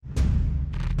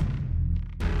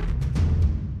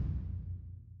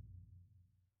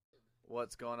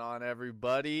What's going on,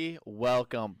 everybody?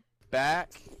 Welcome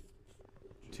back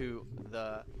to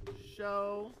the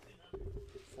show.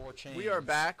 We are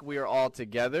back. We are all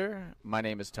together. My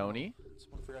name is Tony.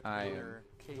 I am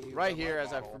right here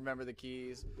as I remember the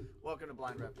keys. Welcome to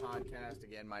Blind Rep Podcast.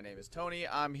 Again, my name is Tony.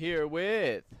 I'm here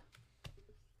with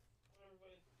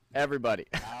everybody.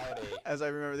 Howdy. As I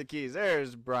remember the keys.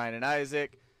 There's Brian and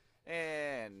Isaac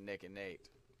and Nick and Nate.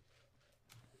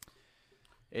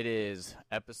 It is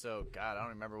episode, God, I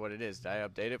don't remember what it is. Did I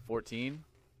update it? 14?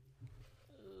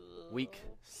 Week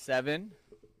 7.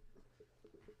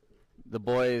 The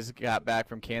boys got back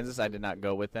from Kansas. I did not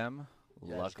go with them.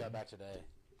 Yeah, I just got back today.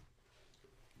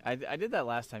 I did that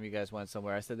last time you guys went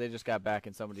somewhere. I said they just got back,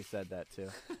 and somebody said that too.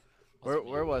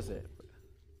 Where was it?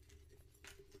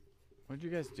 What did you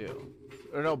guys do?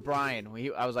 Or no, Brian.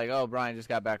 I was like, oh, Brian just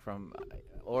got back from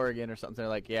Oregon or something. They're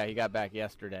like, yeah, he got back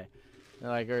yesterday. They're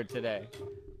like, or today.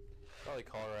 Probably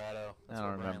Colorado. I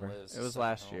don't remember. It was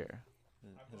last year.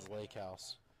 His lake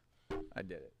house. I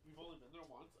did it. We've only been there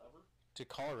once ever. To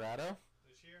Colorado?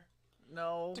 This year?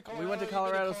 No, To we went to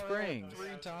Colorado, Colorado you've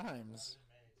been to Colorado Springs. 3 times.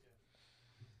 May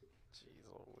too. Jeez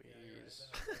Louise.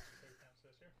 Yeah,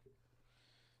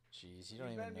 Jeez, you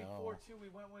don't even know. Before too. We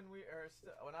went when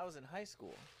I was in high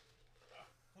school.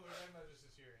 we're talking about just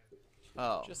this year, Anthony.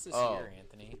 Oh, Just this year,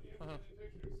 Anthony. You have any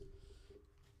pictures?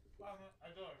 I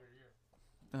do every year.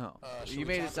 Oh, Should you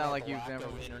we made talk it sound about like the you've lack never.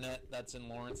 of internet that's in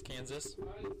Lawrence, Kansas.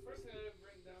 First thing I have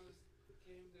written down is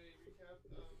game day recap.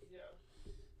 Yeah.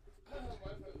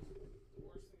 Wi-Fi was the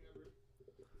worst thing ever.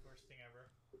 Worst thing ever.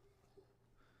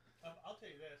 I'll tell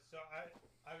you this. So I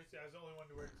was the only one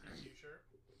to wear a TCU shirt.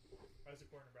 I was a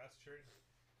core Nebraska shirt.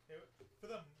 For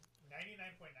the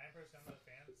 99.9% of the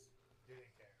fans, they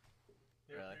didn't care.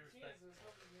 They were Really? pretty respectful. Kansas,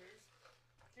 nobody cares.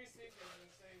 K-State fans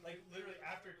are saying Like literally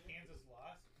after Kansas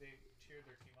lost, they cheered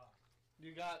their team on.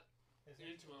 You got Is it-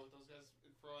 intimate with those guys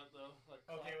in front though. Like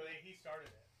Okay, well clapping. he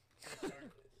started it.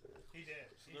 He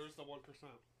did. There's the 1%.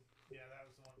 Yeah, that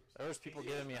was the 1%. There was people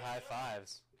giving me high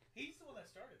fives. He's the one that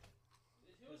started it.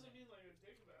 He wasn't being like a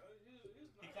dick about it. He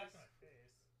was He nice. clapped in my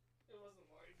face. It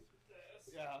wasn't like this.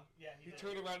 Yeah, He did.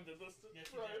 turned around and did this. Yes,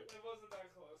 he right. did. It wasn't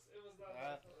that close. It was not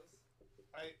that close.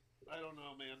 I don't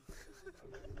know, man.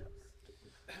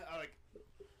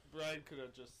 Brian could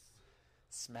have just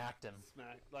Smacked him.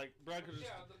 smacked. Like Brian could have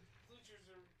just. Yeah, the bleachers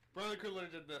are. Brian could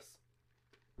have did this.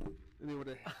 And he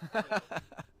would have.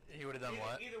 He would have done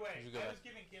what? Either way, Did you go I back? was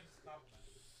giving Kansas a compliment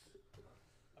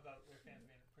about their fans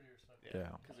being pretty respectful.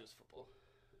 Yeah. Because it was football.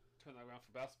 Turn that around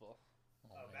for basketball.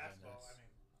 Oh, my Basketball,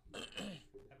 goodness. I mean,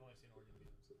 I've only seen Oregon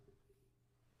beat them. So.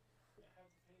 Yeah, half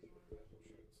the fans wear basketball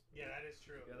shirts. Yeah, that is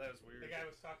true. Yeah, that was weird. The guy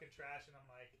was talking trash, and I'm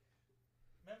like,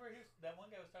 remember that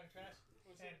one guy was talking trash,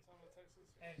 What's And- that talking about Texas?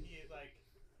 and he like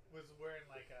was wearing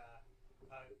like a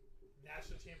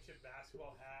national championship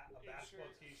basketball hat, a Yeah,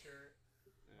 basketball sure. T-shirt.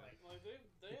 Yeah. Like,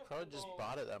 They He have probably just football.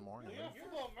 bought it that morning. They have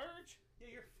football merch. yeah,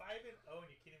 you're 5-0,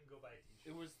 and you can't even go buy a T-shirt.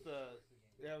 It was the.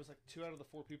 Yeah, it was like 2 out of the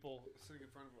 4 people sitting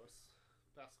in front of us.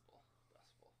 Basketball.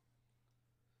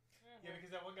 Yeah,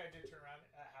 because that one guy did turn around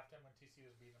at halftime when TCU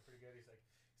was beating them pretty good. He's like,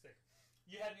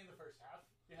 you had me in the first half.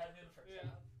 You had me in the first Yeah.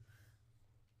 half.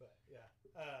 But yeah,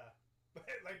 but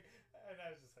like, and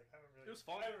I was just like, I don't really. It was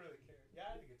fun. I don't really care.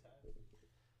 Yeah, I had a good time.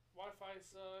 Wi-Fi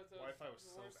sucked. That Wi-Fi was the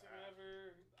so worst thing bad.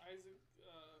 ever. Isaac was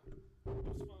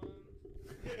fun.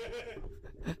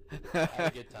 I had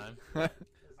a good time.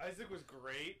 Isaac was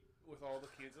great with all the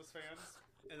Kansas fans,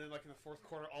 and then like in the 4th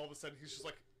quarter, all of a sudden he's just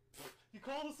like, "You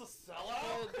call this a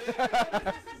sellout?" They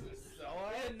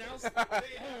announced So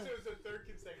it was the third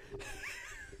consecutive.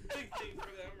 big thing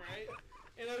for them, right?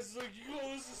 And I was like, you call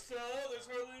this a sellout? There's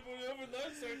hardly anybody over in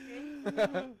that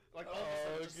section. Like all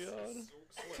of a sudden, God.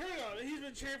 just Turn on. He's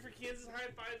been cheering for Kansas,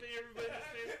 high-fiving everybody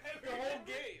in the stands the whole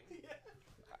game.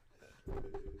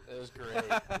 It was great.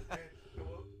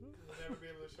 We'll never be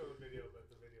able to show the video, but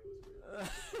the video was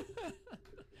great.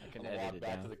 I can I'll edit walk it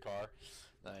back down. to the car.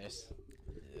 Nice. No,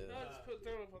 Yeah. just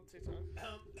throw it up on TikTok.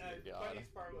 God.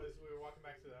 Funniest part was we were walking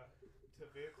back to the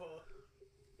vehicle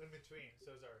in between.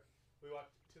 So it was we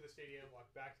walked to the stadium,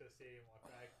 walked back to the stadium, walked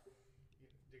back.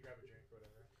 You did grab a drink or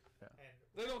whatever. Yeah. And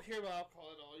They don't care about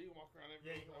alcohol at all. You can walk around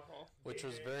everywhere Yeah, you with can walk- alcohol. Which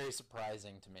was very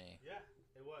surprising to me. yeah,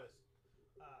 it was.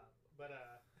 But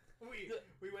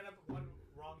we went up one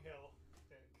wrong hill.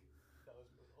 Nick. That was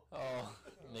brutal. Oh,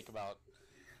 Nick about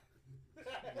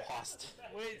lost.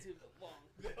 Way too long.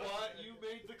 But you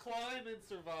made the climb and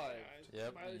survived.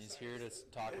 Yep, and he's here to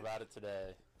talk about it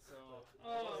today. So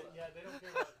Yeah, they don't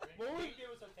care about drink. What were- It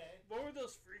was okay. What were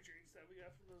those free drinks that we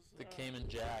got from those? The Cayman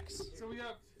Jacks. So we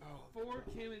got 4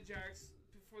 Cayman Jacks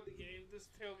before the game. This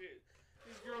tailgate.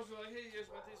 these girls were like, "Hey, you guys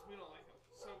want these? We don't like them."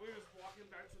 So we was walking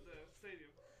back to the stadium.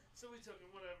 So we took them,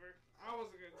 whatever. I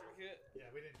wasn't gonna drink it. Yeah,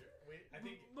 we didn't. I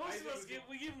think Most Isaac of us was gave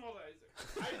the- them all to Isaac.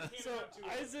 Isaac handed So out two.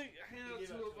 Isaac handed out He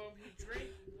gave two out of them. He drank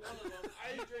one of them. I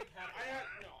drank half.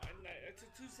 I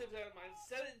took 2 sips out of mine,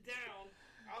 set it down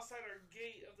outside our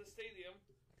gate of the stadium.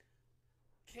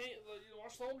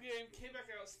 Watched the whole game. Came back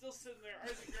out, still sitting there.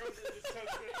 Isaac grabs it and just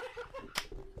touched it.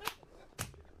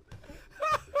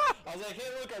 I was like, hey,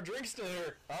 look, our drink's still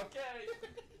here. Okay,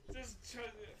 just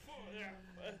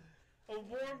a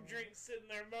warm drink sitting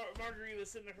there, margarita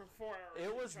sitting there for 4 hours.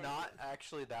 It was not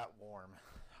actually that warm.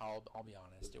 I'll be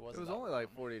honest. It It wasn't. was that only warm. like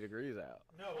 40 degrees out.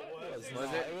 No, it was. It Was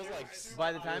not. it? It was like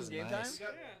By the time was game nice. time?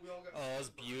 We all got. Oh, it was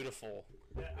beautiful.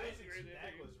 Yeah, Isaac's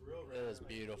neck was real red. It was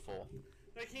beautiful.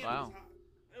 That can Wow. was hot.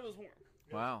 It was warm.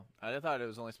 Wow. I thought it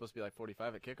was only supposed to be like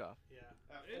 45 at kickoff. Yeah,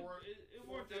 At It 4:15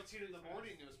 warmed up in the pretty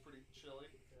morning, fast. it was pretty chilly.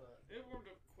 But It warmed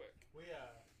up quick. we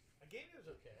a game was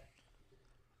okay.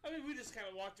 I mean, we just kind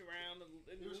of walked around and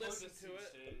it was listened like to it.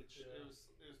 Stage. Yeah. It was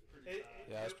pretty bad.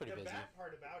 Yeah, it was pretty the busy. bad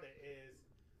part about it is,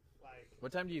 like,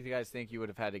 What time do you guys think you would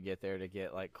have had to get there to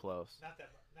get like close? not that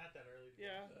early.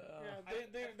 Yeah, yeah. I-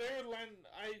 They were lined.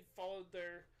 I followed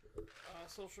their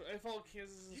social. I followed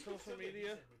Kansas' You could social still get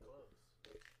media. decently close.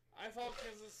 I followed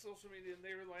Kansas' social media, and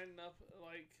they were lining up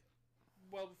like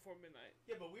well before midnight.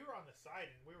 Yeah, but we were on the side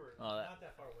and we were Oh, that- not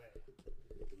that far away.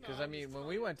 Because No, I mean, just when fine.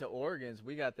 we went to Oregon's,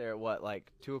 we got there at what,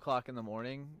 like 2 o'clock in the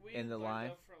morning We in the lined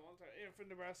line. up for a long time. And for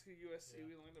Nebraska USC, Yeah.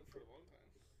 we lined up for a long time.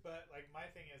 But like my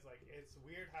thing is like it's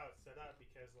weird how it's set up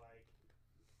because like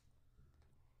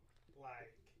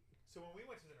so when we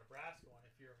went to the Nebraska one,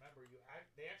 if you remember,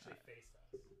 they actually faced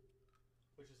us,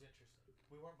 which is interesting.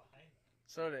 We weren't behind them.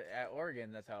 So at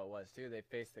Oregon, that's how it was too. They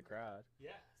faced the crowd.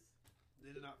 Yes.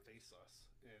 They did not face us,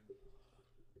 and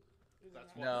Is it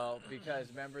That's not? No, because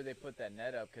remember they put that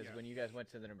net up because Yeah. when you guys went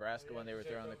to the Nebraska one, they were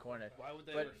throwing the corner. why would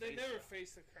they? But- ever They face never us?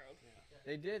 faced the crowd.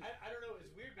 They did. I don't know.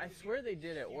 It's weird. I because swear they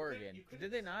did at you Oregon. couldn't-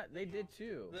 Did they not? They did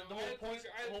too. The No, whole I had point.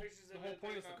 pictures- I had the whole- pictures of the whole it,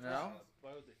 point they is the not No? crowd.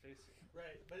 Why would they face you?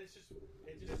 Right, but it's just it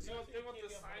They just want, sucks they that want you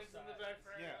the can't be on signs in the both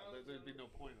background. Yeah, there'd be no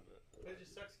point of it. But it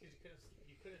just sucks because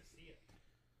you couldn't see it.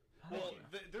 Well,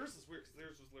 theirs is weird because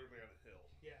theirs was literally on a hill.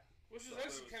 Yeah. Which is So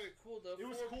actually it was- kind of cool though. It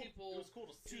was for cool. people It was cool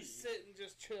to see. to sit and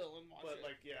just chill and watch But it.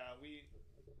 like, yeah, we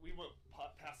went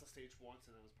past the stage once,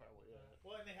 and that was probably it.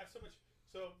 Well, and they have so much.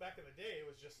 So back in the day, it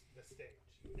was just the stage.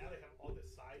 Now they have all the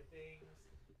side things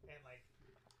and like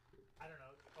I don't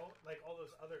know, like all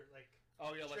those other like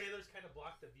Oh yeah, like trailers kind of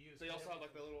block the views. they also have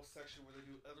like the little section where they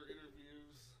do other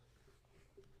interviews.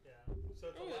 Yeah. So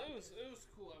it's a Oh, lot, it was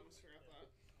a cool atmosphere. I thought.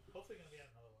 hopefully gonna be on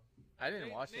another one. I didn't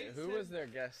Nate- watch Nate it. Who said- was their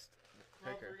guest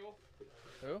Rob picker? Riggle.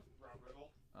 Who? Rob Riggle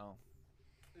Oh,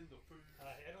 in the food.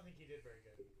 I don't think he did very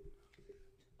good.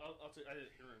 I'll tell you, I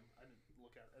didn't hear him. I didn't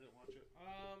look at it. I didn't watch it.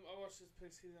 I watched his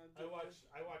pick season. I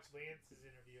watched Lance's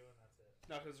interview and that's it.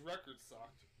 Now his record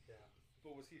sucked, Yeah.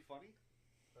 but was he funny?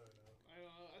 I don't know. I don't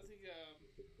know. I think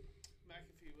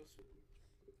McAfee was the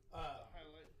Uh,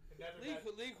 highlight. another bad,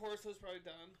 League Horse was probably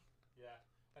done. yeah.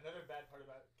 Another bad part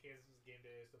about Kansas' game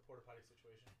day is the porta potty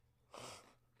situation.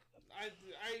 I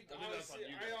that's on honestly,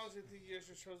 you I guys. honestly think you guys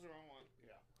just chose the wrong one.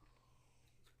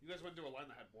 You guys went to a line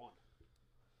that had one.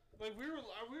 Like we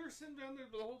were sitting down there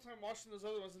the whole time watching those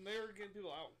other ones, and they were getting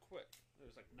people out quick. There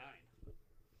was like 9.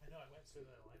 I know. I went through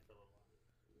that line for a little while.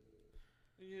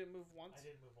 And you didn't move once. I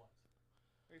didn't move once.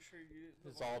 Are you sure you didn't?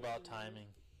 It's all about timing.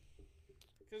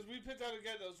 Because we picked out a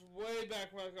guy that was way back.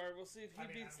 We're like, all right, we'll see if he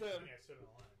beats I'm them. assuming I stood in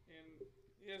the line. And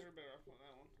you guys were better off on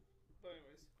that one. But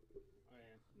anyways, I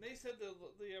am. they said the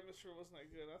atmosphere wasn't that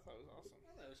good. I thought it was awesome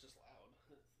That was just loud.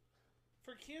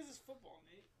 for Kansas football,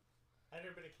 Nate. I've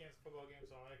never been to Kansas football game,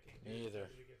 so all I can do Me is either.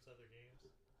 judge against other games.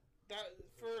 That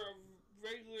for a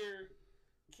regular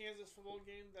Kansas football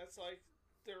game, that's like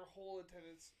their whole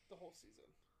attendance the whole season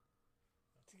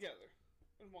together.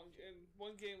 And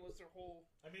one game was their whole.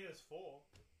 I mean, it's full.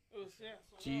 It was yeah.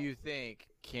 sold do out. you think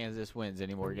Kansas wins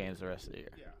any more games the rest of the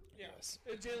year? Yeah. Yeah. Yes.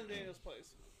 If Jalen Daniels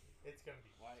plays, It's gonna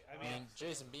be. Why? I mean,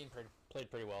 Jason Bean played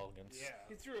pretty well against. Yeah.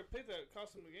 he threw a pick that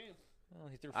cost him the game. Well,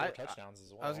 he threw 4 I- touchdowns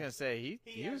as well. I was gonna say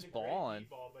he has was a great balling.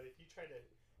 deep ball, but if he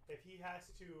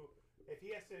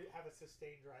has to have a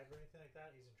sustained drive or anything like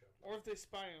that, he's in trouble. Or if they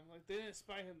spy him, like they didn't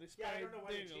spy him, they Yeah, I spied don't know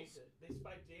why they Daniels. changed it. They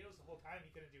spied Daniels the whole time. He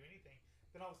couldn't do anything.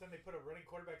 Then all of a sudden they put a running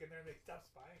quarterback in there and they stopped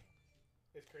spying him.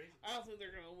 It's crazy. I don't think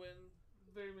they're gonna win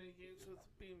very many games with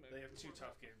Bean. They have 2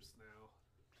 tough games now.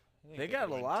 think They could got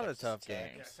a win lot of Texas tough Tech,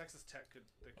 Yeah, games. Texas Tech could.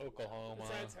 They could Oklahoma.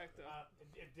 It's at Tech though.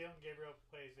 If Dylan Gabriel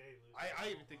plays, they lose. I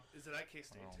even think is it at K I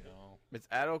State don't too? know. It's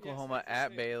at Oklahoma, Texas at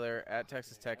State. Baylor, at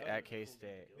Texas Tech, at K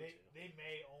State. They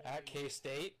may only At K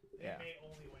State. They Yeah. may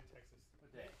only win Texas.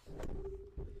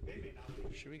 They may not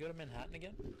win. Should we go to Manhattan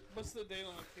again? What's the date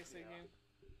on the K State game?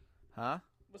 Huh?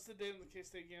 What's the date on the K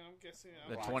State game? I'm guessing.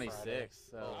 The Black 26th.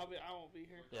 So I won't be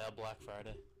here. Yeah, Black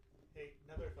Friday. Hey,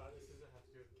 another thought. This doesn't have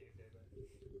to do with game day,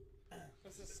 but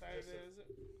That's a Saturday, is it?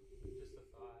 just a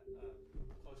thought.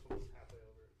 College football's halfway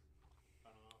over.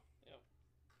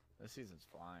 this season's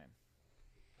flying.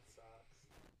 That sucks.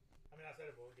 I mean, outside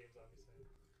of bowl games, obviously,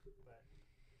 but that's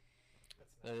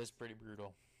That nuts. is pretty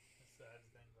brutal. That's the sad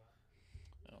thing about.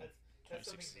 Oh,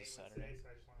 That's 26th something is Nate would Saturday. say, so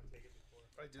I just want to take it before.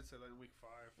 I did say that in week 5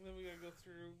 And then we gotta go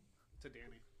through to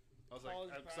Danny. I was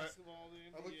college like, basketball, the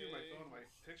NBA. I looked through my phone. My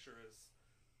picture is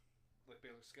like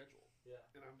Baylor's schedule, Yeah.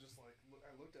 and I'm just like,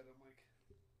 I looked at it. I'm like,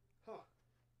 huh,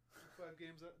 5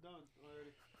 games done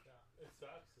already. Yeah. It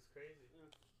sucks. It's crazy. Yeah.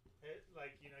 It,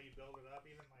 like, you know, you build it up,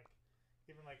 even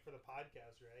like for the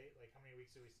podcast, right? Like, how many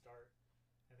weeks do we start?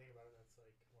 And think about it, that's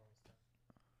like we're almost done.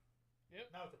 Yep.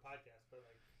 Not with the podcast, but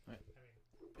like, Right. I mean,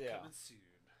 Yeah. Coming soon.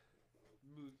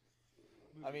 Mood.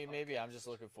 I mean, maybe I'm just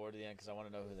looking forward to the end because I want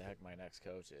to know who the heck my next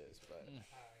coach is. But yeah.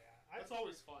 That's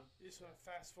always fun. You just want to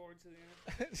fast forward to the end.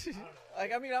 I don't know.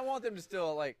 like, I mean, I want them to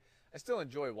still like. I still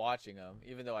enjoy watching them,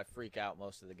 even though I freak out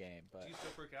most of the game. But Do you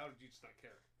still freak out, or do you just not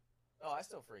care? oh, I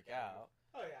still freak out.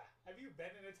 Oh yeah. Have you been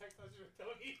in a text message with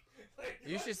Tony? Like,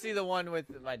 You should see the one with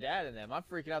my dad and them. I'm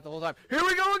freaking out the whole time. Here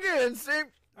we go again. Same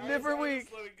different I week.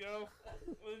 just let it go.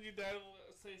 When your dad will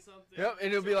say something. Yep,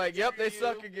 and it'll be like, yep, they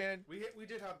suck again. We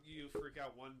did have you freak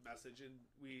out one message, and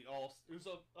we all it was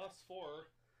us 4,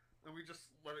 and we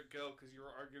just let it go because you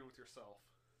were arguing with yourself.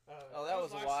 Oh, that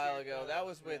was a last while year. ago. That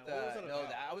was with Yeah, what was that no,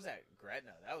 about? that was at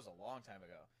Gretna. That was a long time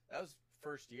ago. That was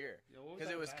first year Yeah, what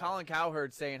because that it was about? Colin Cowherd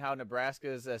saying how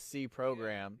Nebraska's a C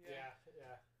program. Yeah.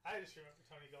 I just remember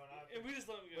Tony going on. And we just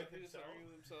let him go. With He just himself. argued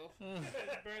with himself.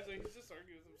 Brian's like, he's just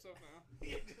arguing with himself now.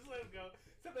 Yeah, just let him go.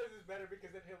 Sometimes it's better because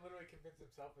then he'll literally convince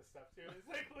himself of stuff too. It's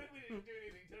like, look, we didn't do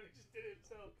anything. Tony just did it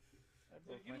himself. I Like,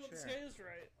 broke you my know what, this chair. guy is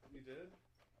right. You did.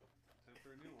 Time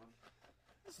for a new one.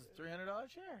 This is a $300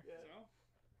 chair. Yeah.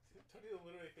 So, Tony will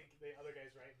literally think the other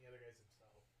guy's right and the other guy's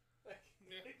himself. Like,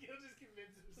 Yeah. he'll just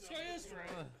convince himself. this guy is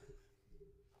right.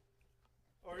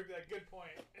 Or he'll be like, good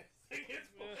point. It's like his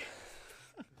point.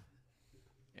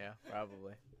 Yeah,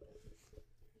 probably.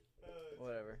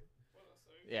 Whatever. What else?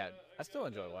 Yeah, I still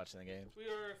got, enjoy watching the games. We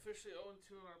are officially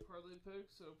 0-2 on our parlay pick,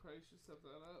 so probably should step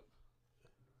that up.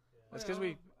 That's Wait, because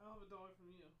we. I'll have $1 from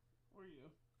you. Or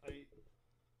you.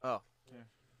 Oh.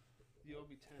 You owe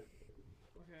me 10.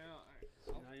 Okay,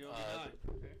 alright. Now you owe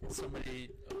me 9. Somebody,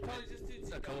 Probably just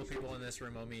do a couple $2 people in this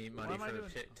room owe me money am I for doing?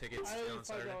 tickets I owe on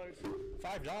Saturday.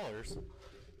 $5. $5.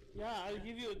 Yeah, I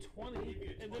give you a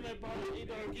 20, and then I bought an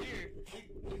 $8 gear.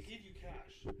 We give you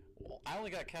cash. Well, I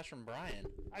only got cash from Brian.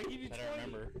 I give you That 20. I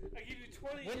remember. I give you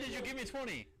 20. When did you give me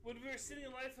 20? When we were sitting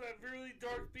in line for that really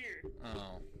dark beer.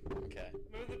 Oh, okay.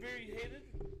 Remember the beer you hated?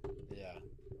 Yeah,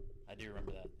 I do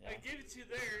remember that. I Yeah. gave it to you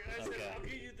there, and I said, Okay. I'll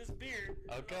give you this beer.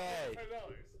 Okay.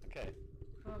 $5. Okay.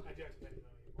 I do have to spend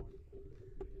money more.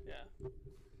 Yeah.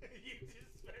 You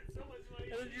just spent so much money.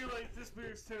 And then you're like, this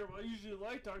beer's terrible. I usually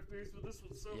like dark beers, but this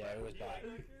one's so Yeah, bad. it was You like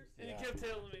bad. liquors? And you Yeah. kept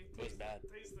telling me, It was bad.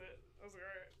 taste it. I was like,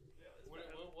 alright. Yeah, it's bad.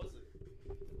 What was it?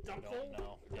 I Dunkel? don't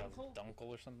know. Yeah, Dunkel? Dunkel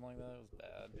or something like that. It was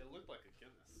bad. It looked like a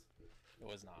Guinness. It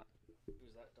was not. It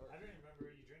was that dark. I don't even remember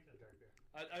you drinking a dark beer.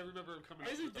 I remember him coming.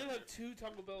 I actually up did with have 2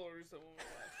 Taco Bell orders that one went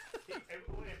left. And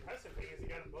the impressive thing is he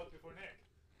got them both before Nick.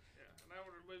 Yeah, and I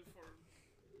ordered way before him.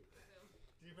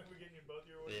 Do you remember getting both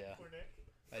your orders Yeah. before Nick?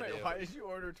 I Wait, do. why did you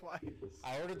order twice?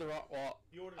 I ordered the wrong. Well,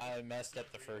 You ordered. I messed up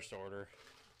the first order,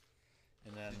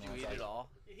 and then Did I you was eat like, it all?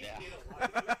 He Yeah. did a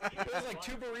lot. It was like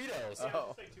 2 burritos. Yeah,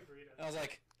 Oh. just like 2 burritos. And I was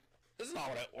like, this is not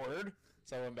what I ordered.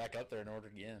 So I went back up there and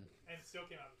ordered again. And it still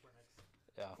came out before Nick's.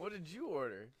 Yeah. What did you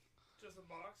order? Just a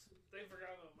box. They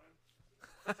forgot about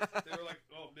mine. They were like,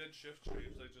 oh, mid shift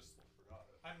change. They just forgot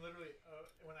it. I'm literally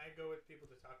when I go with people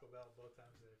to Taco Bell, both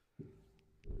times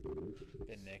they've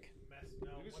Did Nick? messed.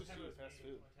 No, Maybe it's one just time do it it was fast me,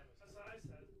 food. one time it was That's what I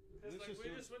said. Because Let's like, just we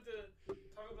do just went to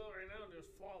Taco Bell right now and it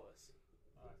was flawless.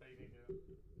 Oh, I thought you didn't do it.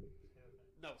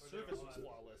 No, Or service there was was.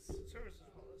 flawless. Service was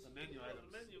flawless. The menu Oh, items.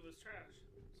 The menu was trash.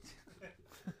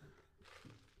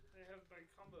 They have like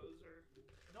combos or.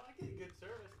 No, I get good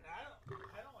service, and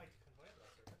I don't like to complain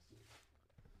about service.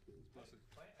 Unless it-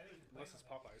 I didn't complain Unless it's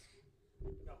on that. Popeyes.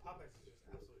 No, Popeyes is just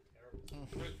absolutely terrible.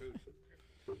 Great food.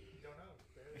 You don't know.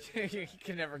 Barely. You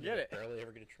can never get it. Barely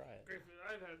ever get to try it. Great food.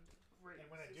 I've had great. And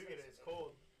when I do get it, it's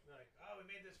cold. They're like, oh, we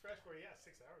made this fresh for you. Yeah,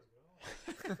 6 hours ago.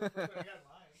 That's what I got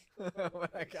in line.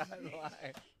 What I got in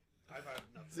line. I've had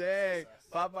nothing. Dang, but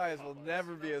success. Popeyes will Popeyes.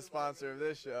 never be a sponsor of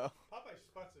this show. Popeye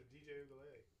sponsored DJ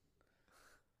Ukulele.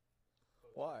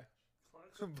 Why?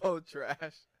 Clutch. Both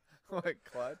trash. What,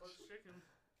 clutch? Clutch chicken.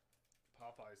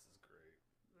 Popeyes is great.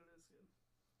 That is good.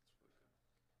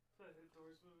 It's really good. That hit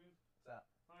doors moving. What's that?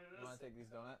 Oh, yeah, You want to take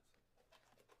these donuts?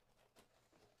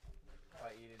 If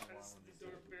I eat any more, I'm the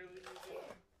gonna door be barely moving.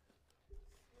 sick.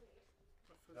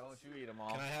 Don't you eat them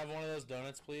all. Can I have one of those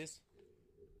donuts, please?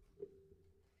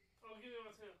 Oh, give me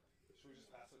one too. Should we just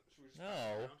pass it? Should we just No. pass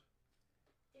it around?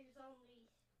 There's only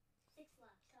 6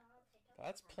 left, so I'll pick up.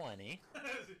 That's plenty.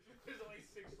 There's only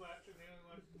 6 left, and they only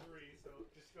left 3, so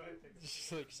just go ahead and take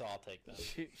them. So I'll take them.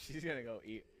 She's gonna go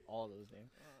eat all those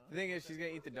things. The thing is, she's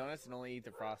gonna eat the donuts and only eat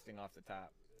the frosting off the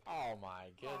top. Oh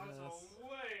my Oh, goodness. that's a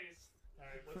waste.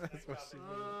 Alright, what's the That's next what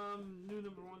topic? she- New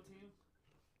number 1 team.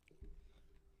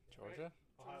 Georgia?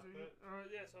 Ohio State?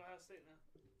 Yeah, so Ohio State now.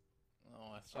 Oh,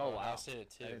 I saw Oh, wow. Ohio State at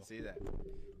 2. I didn't see that.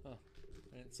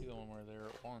 I didn't see the one where they were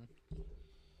at 1.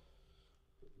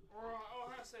 Or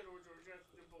Ohio State or Georgia. I think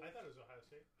they're both. I thought it was Ohio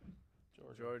State.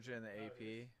 Georgia and the Oh, AP.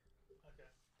 it Okay.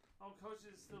 Oh, coach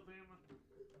is still Bama.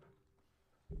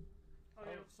 Oh,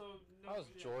 yeah, so no. How's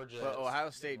yeah. Georgia? But Ohio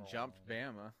State Wrong. jumped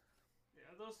Bama. Yeah,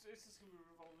 it's just gonna be a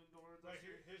revolving door. Like,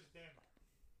 here's the thing.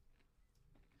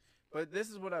 But this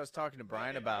is what I was talking to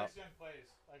Brian If about. Bryce Young plays.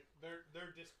 Like,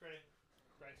 they're discrediting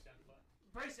Bryce Young play.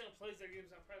 Bryce Young plays their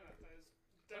games on Friday night.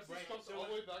 That's This Right, comes so all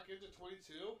the what- way back into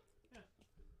 22.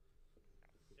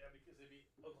 Yeah, because they beat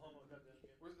Oklahoma without that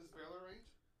game. Where's this Baylor range?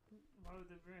 Why would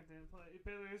they rank? They didn't play.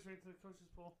 Baylor is ranked to the coaches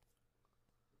poll.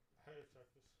 How do you check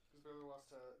this? Because Baylor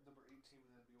lost to number 18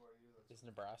 and then BYU. That's Is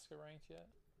Nebraska ranked yet?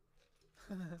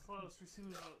 Close.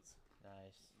 Receiving votes.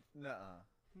 Nice. Nuh-uh.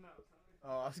 No, Tommy.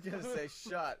 Oh, I was gonna say,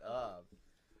 shut up.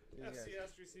 These guys-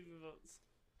 FCS receiving votes.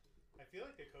 I feel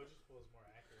like the coaches pool is more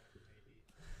accurate than maybe.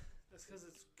 That's because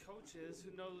it's coaches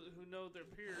who know their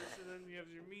peers, and then you have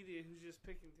your media who's just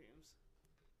picking teams.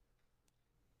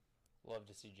 Love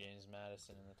to see James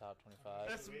Madison in the top 25.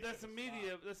 That's a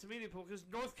media pool because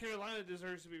North Carolina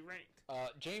deserves to be ranked.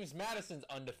 James Madison's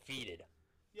undefeated.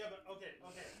 Yeah, but okay.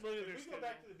 Look at If their we go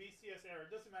back to schedule. the BCS era,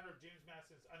 it doesn't matter if James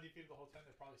Madison's undefeated the whole time.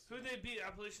 They're probably Who still. they beat?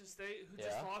 Appalachian State, who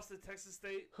just Yeah. lost to Texas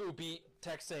State. Who beat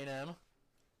Texas A&M?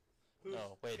 Who's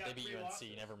No, wait, got they beat 3 UNC.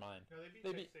 losses? Never mind. No, they beat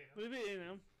They Texas beat- A&M. Who they beat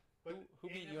A&M? But Who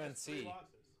beat A&M has 3 UNC?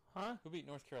 losses. Huh? Who beat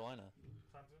North Carolina?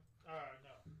 Clemson? No.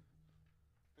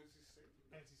 NC State.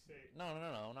 NC State.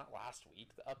 No, not last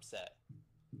week. The upset.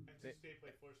 NC They- State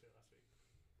played Florida State last week.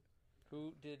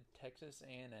 Who did Texas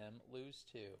A&M lose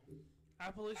to?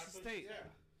 Appalachian State. Yeah.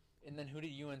 And then who did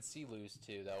UNC lose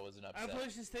to? That was an upset.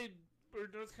 Appalachian State or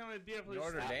North Carolina beat Appalachian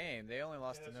Notre State. Dame. They only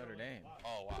lost Yeah, to that's Notre what I Dame. lost.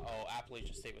 Oh, wow. Oh,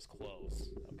 Appalachian State was close.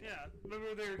 Okay. Yeah,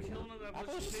 remember they were killing it.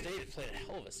 Appalachian State played a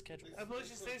hell of a schedule.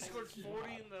 Appalachian State scored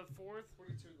 40 in the fourth.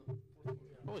 42 in the fourth quarter.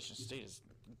 Appalachian State is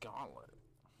gauntlet.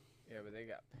 Yeah, but they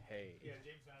got paid. Yeah,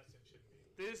 James Madison shouldn't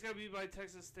be. They just got beat by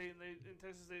Texas State, and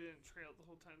Texas State didn't trail the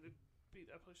whole time. They beat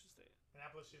Appalachian State. And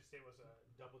Appalachian State was a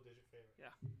double-digit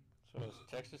favorite. So is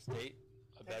Texas State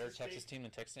a better Texas State- Texas team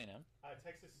than Texas A&M?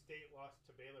 Texas State lost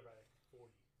to Baylor by like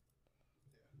 40.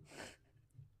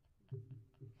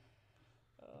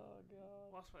 Oh,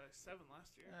 God. Lost by like 7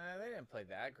 last year. They didn't play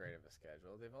that great of a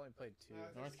schedule. They've only played 2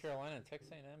 North Carolina and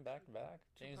Texas A&M back to back.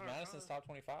 James Power Madison's top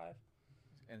 25.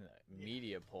 in the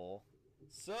media poll.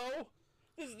 So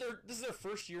this is their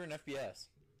first year in FBS,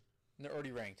 and they're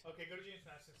already ranked. Okay, go to James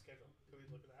Madison's schedule. Can we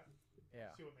look at that?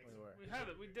 Yeah, See what makes we it. were. We had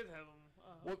it. We did have them.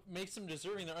 What makes them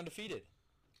deserving? They're undefeated.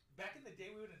 Back in the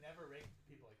day, we would have never ranked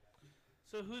people like that.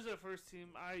 So who's their first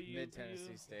team? IU. Mid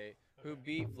Tennessee BU? State, who Okay.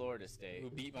 beat Florida State Who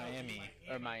beat Miami?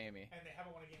 or Miami. And they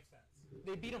haven't won a game since.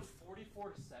 They beat them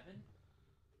 44-7.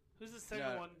 Who's the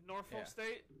second No, one? Norfolk yeah.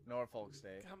 State. Norfolk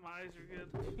State. God, my eyes are good.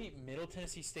 They beat Middle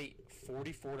Tennessee State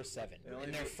 44-7 They only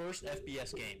in their beat- first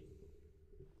FBS game.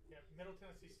 Yeah, Middle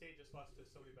Tennessee State just lost to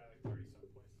somebody by like 30-some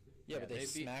points. Yeah, but they they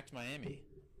beat- smacked Miami.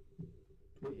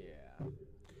 Yeah.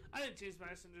 I think James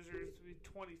Madison deserves to be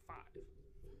 25.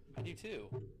 I do too.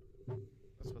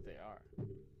 That's what they are.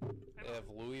 I They know. have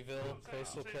Louisville, I'm saying-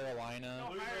 Coastal I'm saying- Carolina. No.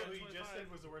 higher Louisville, than who you just 25.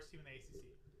 said was the worst team in the ACC.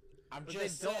 I'm But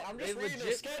just they don't- I'm they just reading their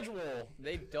legit- schedule.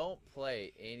 They don't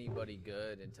play anybody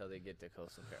good until they get to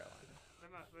Coastal Carolina. They're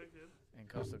not very good. And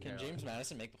Coastal Can Carolina, James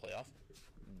Madison make the playoff?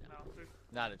 No, they're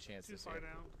not a chance too this far year.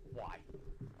 down. Why?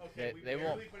 Okay, They- we they barely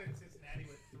won't- put in Cincinnati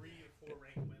with 3 or 4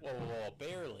 ranked wins. Whoa,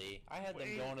 barely. I had them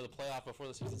Wait. going to the playoff before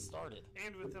the season started.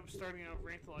 And with them starting out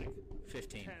ranked like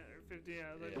 15. 10 or 50,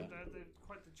 yeah, Yeah. They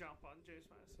quite the jump on James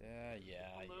Madison.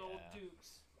 Yeah. On the old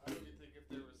Dukes. I don't even think if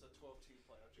there was a 12-team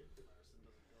playoff, James Madison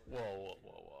doesn't go.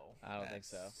 Whoa. I don't think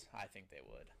so. I think they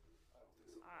would.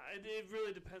 I don't think so. It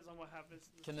really depends on what happens.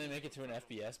 in the Can they make it to an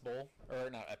FBS bowl? Or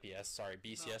not FBS, sorry,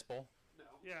 BCS bowl? No.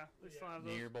 Yeah, they still have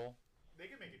New those. Year bowl? They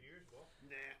can make a New Year's Bowl.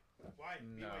 Nah. Why?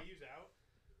 No. BYU's out.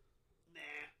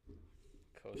 Nah.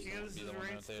 Coastal would Kansas be is the one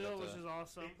ranked that they'd still, have which to- is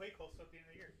awesome. They play Coastal at the end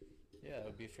of the year. Yeah, it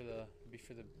would be for the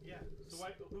Yeah. So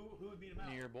why? Who would beat them out?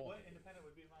 New Year Bowl. What independent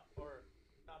would beat them out? Or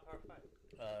not Power 5?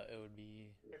 it would be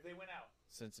If they went out.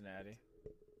 Cincinnati.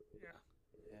 Yeah.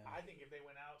 yeah. I think if they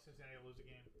went out, Cincinnati will lose a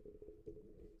game.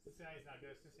 Cincinnati's not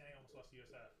good. Cincinnati almost lost to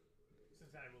USF.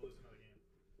 Cincinnati will lose another game.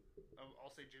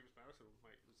 I'll say James Madison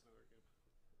might lose another game.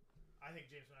 I think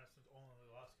James Madison's only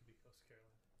loss could be Coastal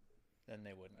Carolina. Then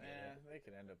they wouldn't get Yeah, it. they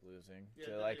could end up losing Yeah,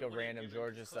 to then like they a wouldn't random give it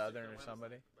Georgia to Coastal Southern or Carolina's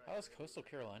somebody. back. How is Coastal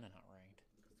Carolina not ranked?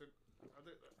 They're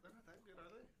not that good, are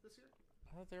they, this year? I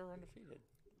thought they were undefeated.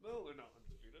 No, they're not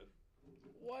undefeated.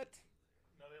 What?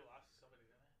 No, they lost to somebody,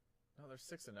 didn't they? No, they're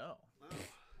 6-0. No.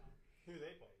 Who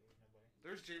they play? Nobody.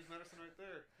 There's James Madison right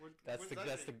there. That's When's the that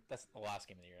that's game? the that's the last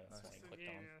game of the year. That's Nice. the one I It's the clicked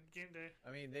game, on. game day. I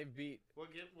mean, they beat. What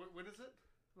game? When is it?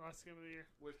 Last game of the year.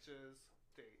 Which is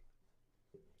date.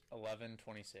 11-26.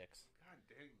 God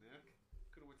dang, Nick.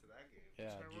 Could have went to that game.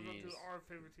 Yeah, Sorry, we're going jeez. through our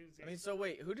favorite teams. I mean, so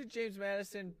wait, who did James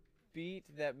Madison beat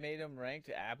that made them ranked?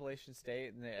 Appalachian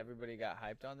State, and then everybody got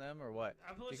hyped on them, or what?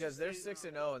 Appalachian Because they're State,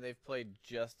 6-0 and they've played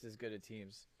just as good of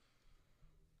teams.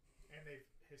 And they've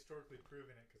historically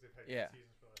proven it because they've had Yeah. good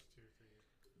seasons for the last 2 or 3 years.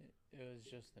 It was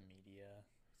just the media.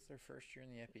 It's their first year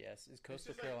in the FBS. Is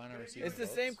Coastal just like- Carolina but if you receiving It's the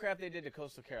votes? same crap they did to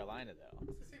Coastal Carolina, though.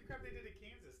 It's the same crap they did to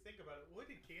Kansas. Think about it. What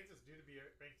did Kansas do to be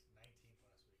ranked 19th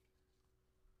last week?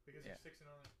 Because Yeah. they're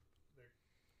 6-0, they're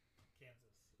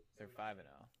Kansas. They're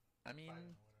 5-0. I mean, 5-0,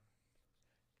 whatever.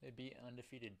 they beat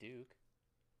undefeated Duke.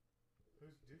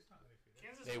 Who's Duke's not undefeated?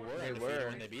 Kansas They won were the undefeated game.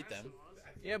 when they beat them.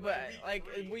 I think Yeah, by but like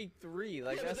three. week 3,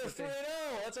 like yeah, that's but the they're thing.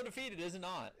 3-0. That's undefeated, is it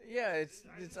not? Yeah,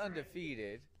 it's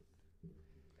undefeated.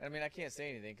 I mean, I can't say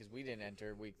anything because we didn't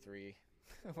enter week 3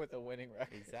 with a winning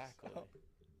record. Exactly. so.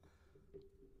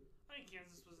 I think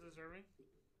Kansas was deserving.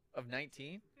 Of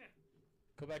 19,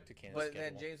 Go back to Kansas. but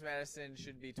then schedule. James Madison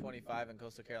should be 25 and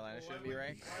Coastal Carolina Well, shouldn't why be would-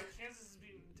 ranked. why Kansas has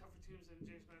beaten tougher teams than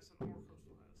James Madison or Coastal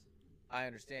has. I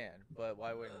understand, but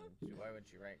why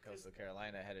wouldn't you rank Coastal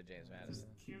Carolina ahead of James Madison?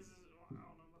 Kansas, well, I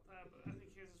don't know about that, but I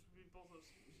think Kansas would beat both those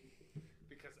teams.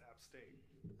 Because App State.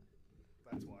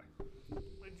 That's why.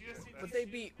 Like, do you guys think But these they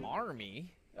teams beat could-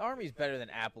 Army. Army's better than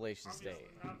Appalachian Obviously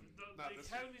State. not. The Not this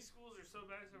academy schools are so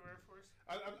bad except for Air Force.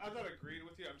 I'm not agreeing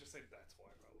with you. I'm just saying that's why,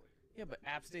 probably. Yeah, but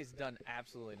App State's done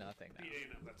absolutely nothing now. Beat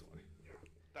A&M, that's why.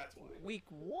 That's why. Week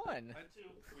 1.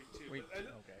 Week two. Week- But, and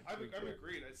okay, I'm week I'm two.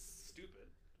 agreed. It's stupid.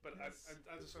 But I'm just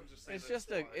saying It's that's just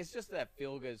why. it's just that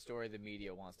feel good story the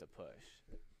media wants to push.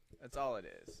 That's all it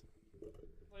is.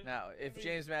 Like, Now, if I mean,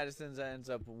 James Madison ends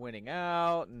up winning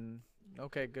out, and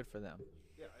okay, good for them.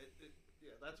 Yeah,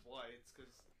 yeah, that's why. It's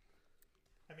because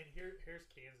I mean, here's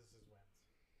Kansas's wins.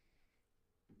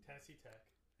 Tennessee Tech,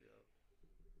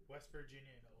 West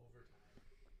Virginia in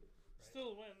overtime.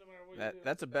 still a win no matter what you do.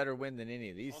 That's a better win than any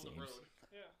of these on the teams. road.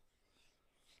 Yeah.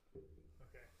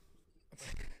 Okay.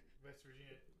 West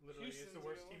Virginia literally is Houston's the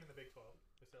worst gonna team in the Big 12.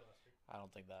 They said last week. I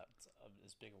don't think that's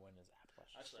as big a win as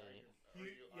Appalachian Actually,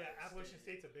 State. Yeah, Appalachian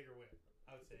State's a bigger win,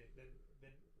 I would say,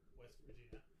 than West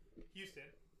Virginia. Houston,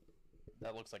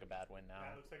 That looks like a bad win now.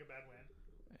 that looks like a bad win.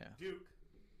 Yeah. Duke,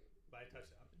 by a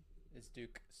touchdown. Is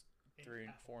Duke In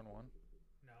 3-4-1?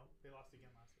 No, they lost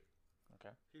again last week.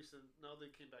 Okay. Houston. No, they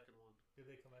came back and won. Did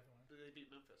they come back and win? They beat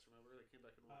Memphis. Remember, they came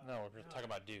back and won. No, we're talking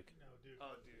about Duke. No, Duke.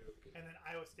 Oh, Duke. And then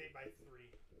Iowa State by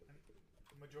 3. And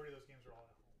the majority of those games are all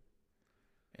at home.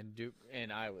 And Duke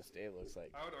and Iowa State looks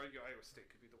like I would argue Iowa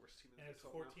State could be the worst team in And the it's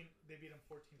Big 12 now. 14. They beat them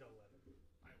 14-11.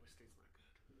 Iowa State's not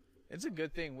good. it's a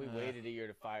good thing we Uh. waited a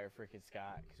year to fire freaking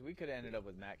Scott because we could have ended up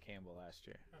with Matt Campbell last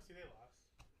year. No, see, they lost.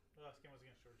 The last game was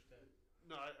against Georgia Tech.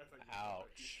 No, I thought you were talking about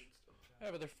Ouch. Houston still. Yeah,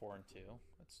 but they're 4-2.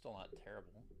 That's still not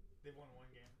terrible. They've won one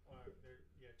game.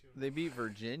 They're 2. They beat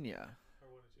Virginia, Or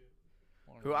 1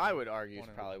 and 2. who I would argue is One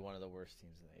and probably one. one of the worst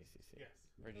teams in the ACC. Yes.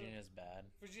 Virginia's bad.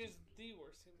 Virginia's the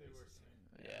worst team. They in the were ACC.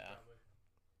 Yeah. Probably.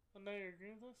 Well, now you're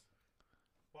agreeing with us?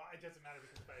 Well, it doesn't matter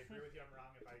because if I agree with you, I'm wrong.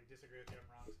 If I disagree with you, I'm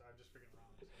wrong. So I'm just freaking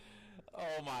wrong. So.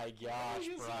 Oh my gosh,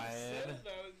 You get so Brian. upset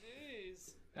about it,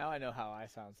 Jeez. Now I know how I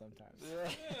sound sometimes. Yeah,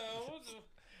 what the...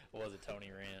 Was it Tony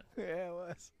Rant? Yeah, it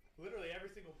was. Literally every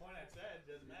single point I said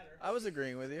doesn't matter. I was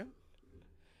agreeing with you.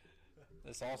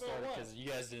 This all started what? because you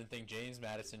guys didn't think James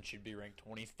Madison should be ranked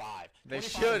 25. They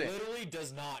 25 shouldn't. Literally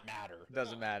does not matter.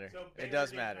 Doesn't matter. So It Baylor, does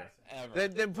James matter. Madison. Ever.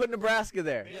 Then put Nebraska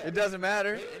there. Yeah. It doesn't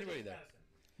matter. Baylor, Anybody James there.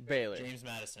 Madison. Baylor. James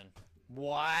Madison.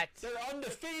 What? They're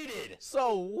undefeated.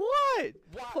 So what?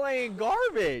 What? Playing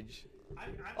garbage.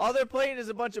 I'm All they're playing is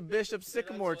a bunch of Bishop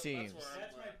Sycamore That's teams. where I'm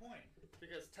That's my at. point.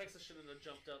 Because Texas shouldn't have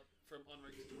jumped up from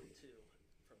unranked to 22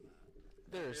 from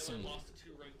that. There's They some. only lost to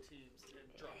 2 ranked teams and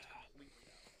dropped completely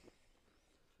down.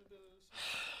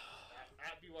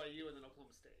 At BYU and then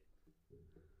Oklahoma State.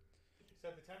 So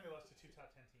at the time, they lost to 2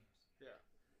 top 10 teams. Yeah.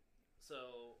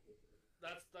 So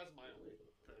that's my only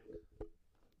thing.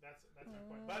 That's my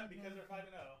point. But because they're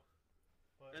 5-0,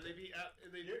 And they beat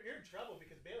you're in trouble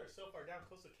because Baylor's so far down.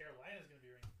 Close to Carolina's going to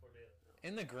be ranked before Baylor.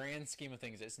 In the grand scheme of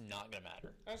things, it's not gonna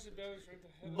matter. Actually, Baylor's ranked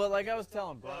ahead. But like I was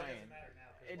telling Well, Brian, it doesn't matter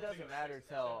now. 'cause it once doesn't they go matter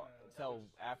 6-7, till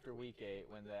after week 8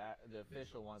 when the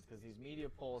official ones, because these media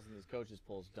polls and these coaches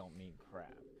polls don't mean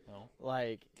crap. No.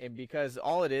 Like, and because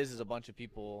all it is a bunch of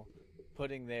people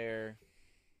putting their,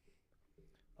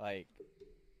 like,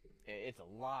 it's a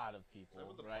lot of people, That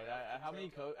was the right? playoff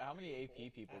How many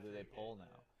AP people do they poll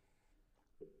now?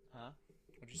 Huh?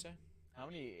 What'd you say? How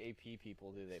many AP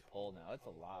people do they poll now? It's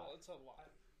a lot. Well, it's a lot.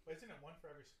 But isn't it one for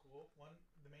every school?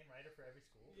 The main writer for every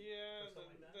school? Yeah, Or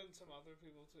something like that? then some other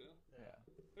people too. Yeah.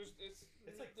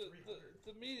 It's like the 300.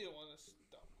 the media one is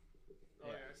dumb. Oh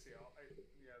Yeah. yeah, I see.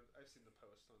 I've seen the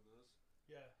post on those.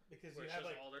 Yeah, because Where you it have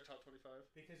shows like all their top 25.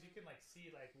 because you can like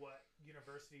see like what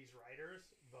universities' writers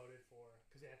voted for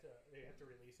because they have to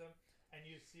release them, and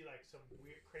you see like some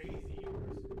weird crazy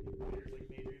university writers like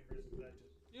major universities that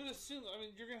just You'd assume. I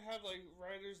mean, you're gonna have like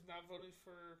writers not voting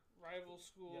for rival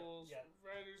schools. yeah.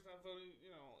 Writers not voting.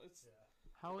 You know, it's. yeah.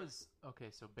 How is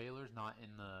so Baylor's not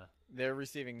in the They're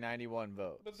receiving 91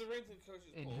 votes. But the ranked in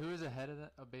coaches. and poll. who is ahead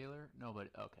of Baylor? Nobody.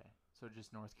 Okay, so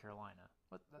just North Carolina.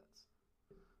 What that's?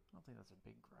 I don't think that's a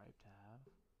big gripe to have.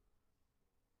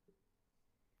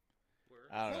 Where?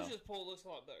 I don't know. Coaches poll looks a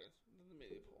lot better than the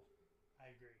media poll. I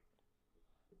agree.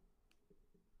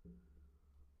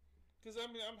 Because I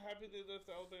mean, I'm happy they left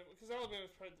Alabama. Because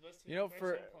Alabama's probably the best team. You know, ranked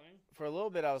for- not playing. For a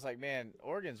little bit, I was like, man,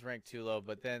 Oregon's ranked too low,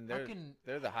 but then How they're can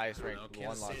they're the highest I don't know. ranked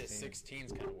Kansas one-loss State at team. 16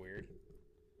 is kind of weird.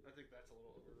 I think that's a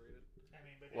little overrated. I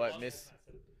mean, but What, they Miss-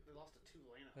 They lost to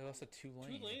Tulane. They lost to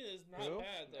Tulane. Tulane is not Who?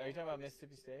 bad though. Are you talking about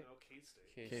Mississippi State? No,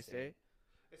 K-State. K-State?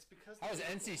 It's because How is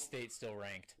they- NC State still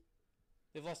ranked?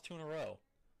 They've lost 2 in a row.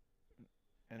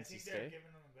 I NC think they're State? giving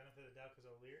them the benefit of the doubt because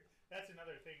O'Leary. That's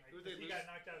another thing. Like, Who'd 'cause they he lose? got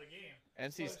knocked out of the game.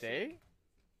 NC Close. State?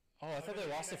 Oh, I thought no,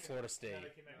 they came lost to back in- Florida no, State. they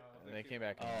came back. And they came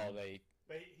back. Oh, they.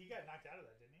 But he got knocked out of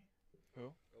that, didn't he?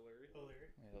 O'Leary.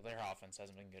 O'Leary. Yeah, their offense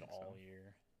hasn't been good all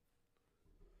year.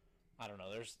 I don't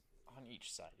know. There's on each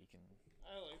side you can.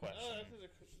 I like. Question. I think the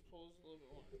coaches poll is a little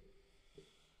bit more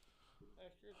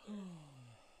accurate. There.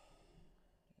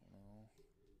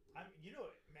 You know,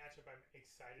 what matchup I'm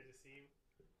excited to see,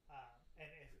 and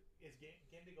if is game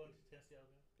day going to Tennessee,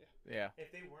 Alabama? Yeah. If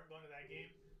they weren't going to that game,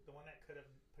 the one that could have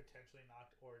potentially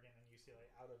knocked Oregon and UCLA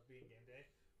out of being game day,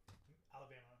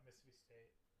 Alabama, Mississippi State.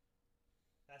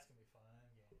 That's gonna be a fun game.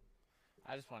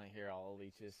 I just want to hear all of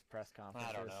Leach's press conferences.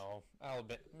 I don't know.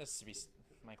 Alabama, Mississippi.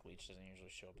 Mike Leach doesn't usually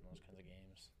show up in those kinds of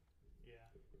games. Yeah.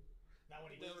 Not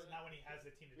when he We were- not when he has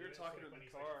the team to we do were it. talking It's in like when the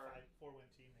he's car. like a 4-win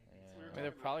team. They beat Yeah. We were I mean,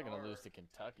 they're talking probably in the going to car. lose to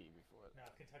Kentucky before. No,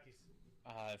 Kentucky's.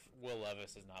 If Will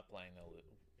Levis is not playing, Yeah,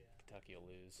 Kentucky will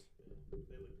lose.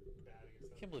 they look bad against I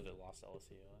them. can't believe they lost to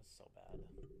LSU. That's so bad.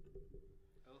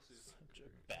 LSU's not Such a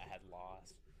good. bad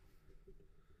loss.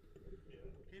 Yeah.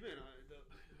 He may not end up.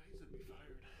 He's gonna be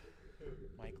fired.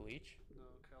 Mike Leach? No,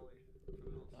 Kelly from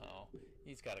LSU. Oh,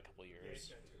 he's got a couple Yeah, he's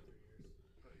years. got 2 or 3 years.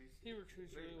 But He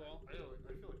recruits really well. I feel like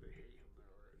they hate him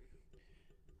there already.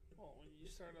 Well, when you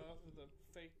start off with a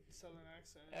fake Southern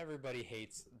accent, Everybody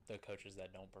hates the coaches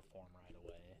that don't perform right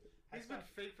away. He's been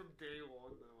fake from day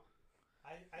one, though.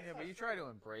 Yeah, but you try to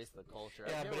embrace the culture. I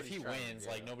Yeah, get but what if he he's trying to wins, do.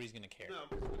 like nobody's gonna care. No,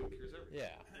 because he cares everything.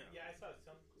 Yeah. Yeah, I saw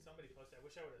somebody posted. I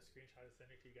wish I would have screenshotted sent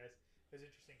it to you guys. It was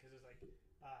interesting because it was like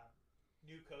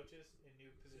new coaches in new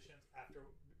positions after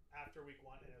week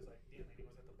 1, and it was like Dan Lanning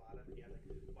was at the bottom. And you had like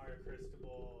Mario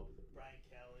Cristobal, Brian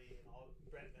Kelly, and all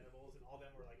Brent Venables, and all of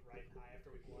them were like riding high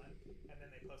after week 1. And then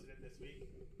they posted it this week,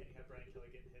 and you have Brian Kelly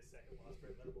getting his second loss,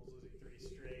 Brent Venables losing 3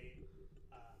 straight,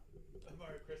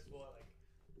 Mario Cristobal at like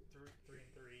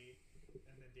 3-3,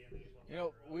 and then Dan Lanning's one. You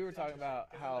know, we were talking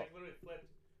about how like literally flipped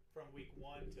from week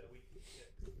 1 to week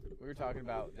 6. we were talking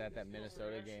about that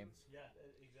Minnesota game. Yeah,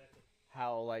 exactly.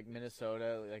 How like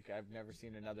Minnesota, like I've never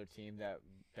seen another team that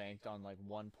banked on like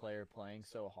one player playing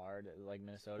so hard like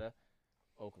Minnesota.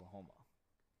 Oklahoma.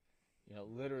 You know,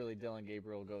 literally Dylan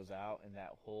Gabriel goes out and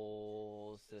that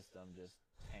whole system just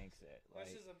tanks it. that's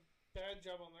Like, just a bad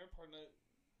job on their part.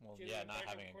 Well, Getting yeah, a not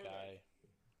backup having a quarterback. guy.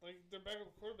 Like their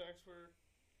backup quarterbacks were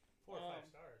 4 or 5 Um,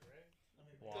 stars, right? I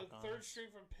mean, Walk-ons. the third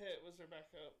string from Pitt was their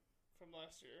backup from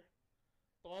last year,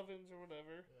 Blevins or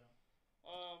whatever.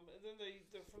 Yeah. And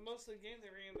then for most of the game they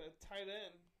ran a tight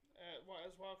end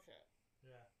as Wildcat.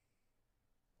 Yeah.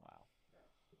 Wow. So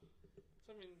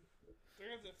I mean,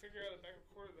 they're gonna have to figure out a backup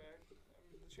quarterback. I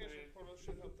mean, the transfer portal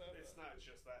should help that. It's but- not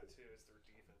just that too; it's their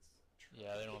defense.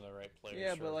 Yeah, they don't have the right players.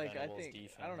 Yeah, for but like I Venables' think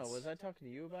defense. I don't know. Was I talking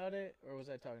to you about it, or was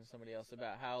I talking to somebody else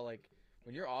about how like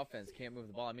when your offense can't move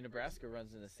the ball? I mean, Nebraska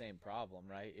runs into the same problem,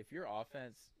 right? If your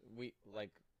offense, we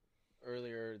like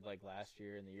earlier, like last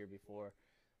year and the year before,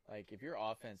 like if your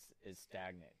offense is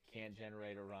stagnant, can't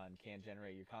generate a run, can't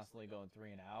generate, you're constantly going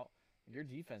 3 and out. Your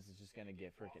defense is just gonna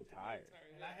get freaking tired.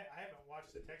 And I haven't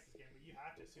watched the Texas game, but you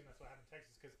have to assume that's what happened in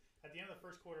Texas because at the end of the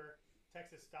first quarter,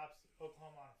 Texas stops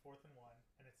Oklahoma on 4th and 1,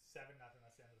 and it's 7-0.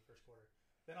 That's the end of the first quarter.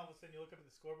 Then all of a sudden you look up at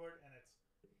the scoreboard and it's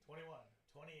 21,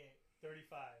 28,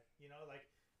 35. You know, like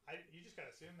you just gotta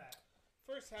assume that.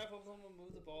 First half, Oklahoma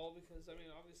moved the ball because I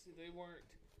mean, obviously they weren't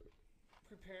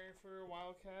preparing for a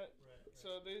Wildcat, Right.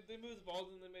 so they moved the ball.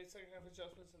 Then they made second half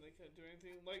adjustments and they couldn't do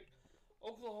anything. Like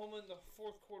Oklahoma in the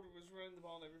fourth quarter was running the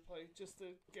ball in every play just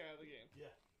to get out of the game.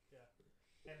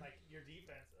 And like your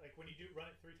defense, like when you do run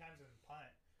it 3 times and punt,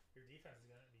 your defense is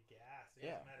gonna be gassed. It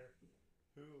Yeah. doesn't matter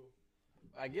who.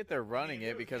 I get they're running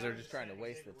Yeah, it because they're just yeah, trying to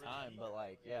waste the yeah. time, but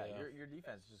like yeah, Yeah. your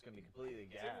defense is just gonna be completely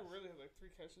They gassed. really had like 3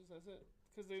 catches. That's it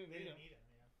because they didn't They need didn't him. need him.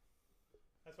 Yeah.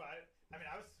 That's why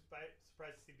I was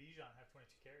surprised to see Bijan have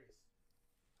 22 carries.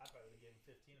 I thought he would get him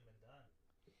 15 and been done.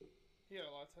 He had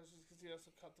a lot of touches because he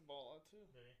also cut the ball out too.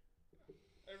 Did he?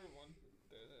 Everyone did.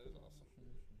 That is awesome.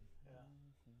 Yeah.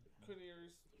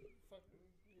 Cunier's fucking.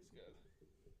 He's good.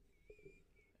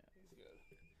 He's good.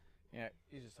 Yeah,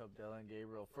 you just hope Dylan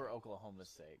Gabriel, for Oklahoma's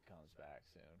sake, comes back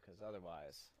soon, because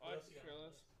otherwise, I else could you care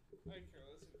got? less. I could care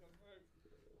less if he comes back.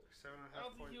 7.5 I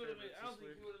don't think point he would have favorites made. I don't this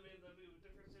think week. he would have made that big of a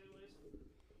difference anyways.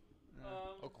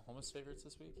 Oklahoma's favorites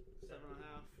this week.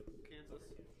 7.5 Kansas.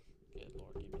 Good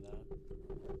Lord, give me that.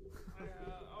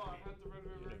 I had the Red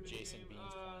River You know, Indian Jason game.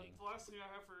 Bean's playing. The last thing I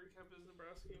have for recap is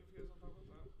Nebraska game. If you guys want to talk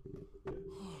about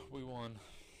that. We won.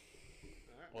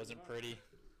 Alright, Wasn't move on. pretty.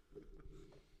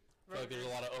 I feel like there's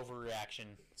a lot of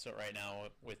overreaction. So right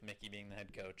now with Mickey being the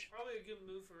head coach. Probably a good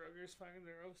move for Rutgers finding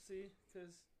their OC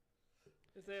because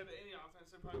if they have any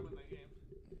offense, they probably win that game.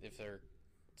 If their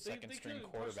They second string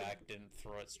couldn't push quarterback didn't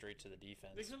throw it straight to the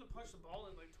defense. They couldn't punch the ball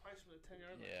in like twice from the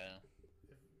 10-yard line. Yeah,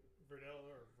 Verdell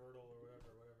or Verdel or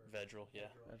whatever. Vedral. Yeah.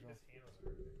 Vedral. His hand was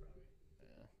hurting probably.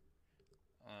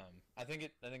 Yeah. I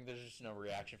think there's just no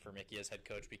reaction for Mickey as head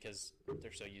coach because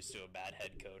they're so used to a bad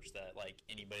head coach that like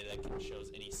anybody that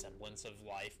shows any semblance of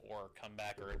life or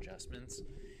comeback or adjustments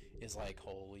is like,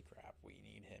 holy crap, we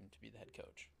need him to be the head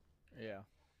coach. yeah.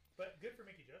 But good for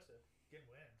Mickey Joseph getting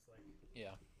wins. Like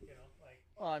Yeah. you know, like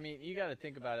Well, I mean, you got to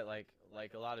think about it like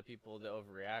a lot of people, the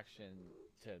overreaction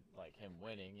to like him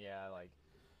winning, yeah, like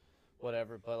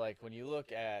whatever. But like when you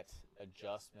look at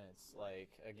adjustments, like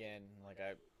again, like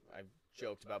I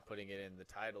joked about putting it in the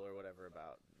title or whatever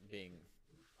about being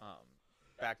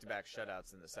back-to-back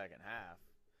shutouts in the second half.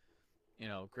 You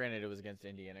know, granted it was against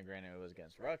Indiana, granted it was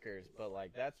against Rutgers, but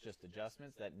like that's just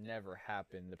adjustments that never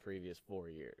happened the previous 4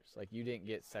 years. Like you didn't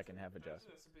get second half I think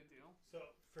adjustments. that's a big deal. so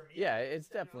for me. Yeah, it's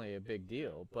definitely a big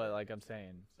deal, but like I'm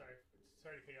saying, Sorry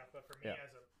to cut you off, but for me Yeah. as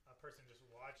a person just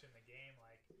watching the game,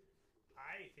 like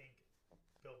I think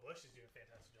Bill Bush is doing a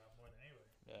fantastic job more than anybody.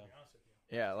 Yeah. To be honest with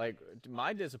you. yeah, like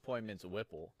my disappointment's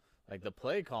Whipple. Like the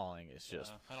play calling is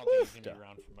just I don't think he's gonna woofda. be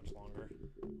around for much longer.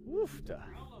 woofda.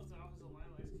 I don't know if the offensive line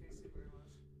likes Casey very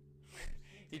much.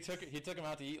 He took him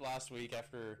out to eat last week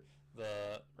after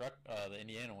the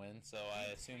Indiana win, so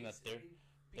I assume that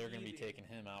they're going to be taking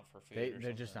him out for food.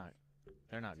 They're just not.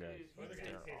 They're not good. Or they're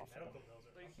They're gonna take awful. medical bills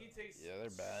or Like he something. takes Yeah,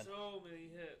 they're bad. so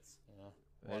many hits. Yeah.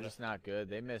 They're just not good.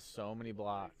 They miss so many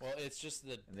blocks Well, it's just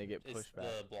the and they get it's pushed back.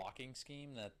 the blocking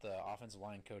scheme that the offensive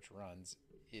line coach runs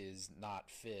is not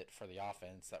fit for the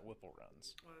offense that Whipple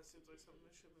runs. Well, that seems like something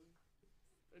that should have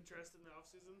been addressed in the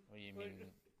offseason. What do you Like-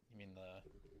 mean? You mean the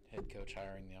head coach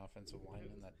hiring the offensive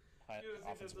lineman that You would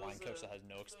think offensive that line those, coach that has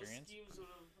no Those experience? schemes would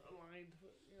have aligned,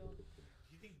 but, you know.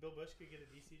 Do you think Bill Bush could get a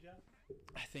DC job?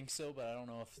 I think so, but I don't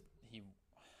know if he.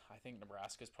 I think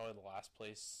Nebraska is probably the last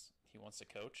place he wants to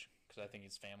coach because I think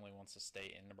his family wants to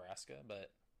stay in Nebraska.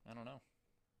 But I don't know.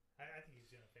 I think he's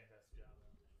doing a fantastic job.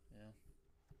 Though. Yeah,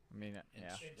 I mean, yeah. In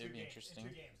It'd two be games, interesting. In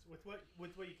 2 games, with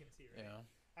what you can see, right? yeah.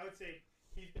 I would say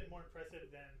he's been more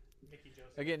impressive than Mickey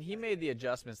Joseph. Again, he made the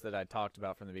adjustments that I talked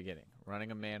about from the beginning.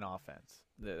 Running a man offense.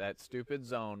 That stupid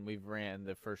zone we've ran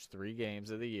the first 3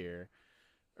 games of the year,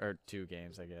 or 2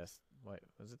 games, I guess. Wait,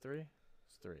 was it 3?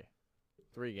 It's 3.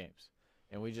 3 games,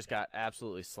 and we just got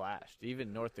absolutely slashed.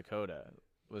 Even North Dakota,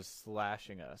 was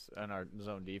slashing us on our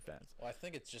zone defense. Well, I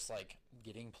think it's just like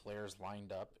getting players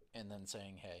lined up and then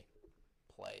saying, "Hey,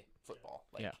 play football."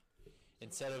 Like, Yeah.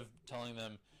 instead of telling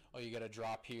them, "Oh, you got to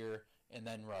drop here and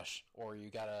then rush," or "You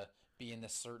got to be in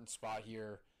this certain spot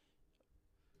here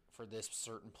for this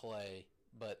certain play,"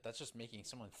 but that's just making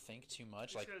someone think too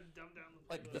much. Just Like, gotta dumb down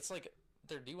the playbook. it's like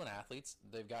they're D1 athletes.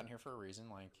 They've gotten here for a reason.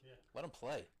 Like, Yeah. let them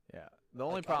play. Yeah. The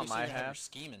only Like, problem obviously I you have your have,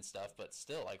 scheme and stuff, but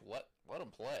still, like, let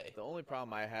them play. the only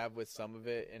problem I have with some of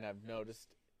it, and I've noticed,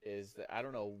 is that I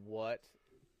don't know what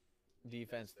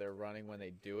defense they're running when they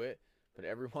do it, but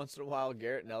every once in a while,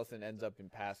 Garrett Nelson ends up in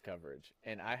pass coverage,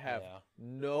 and I have Yeah.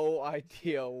 no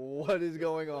idea what is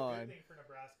going The on. good thing for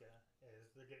Nebraska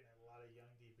is they're getting a lot of young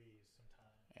DBs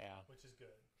sometimes, Yeah. which is good.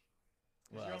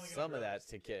 'Cause you're Well, only gonna some of grow- that's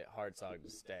to get Hartzog to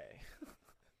stay.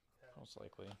 Most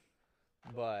likely.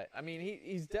 But I mean,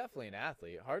 he's definitely an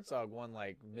athlete. Hartzog won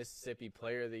like Mississippi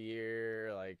Player of the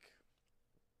Year, like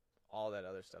all that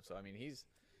other stuff. So I mean, he's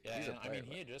Yeah, He's a and I player,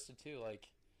 mean, he adjusted too. Like,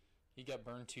 he got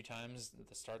burned 2 times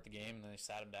to start the game, and then they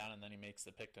sat him down, and then he makes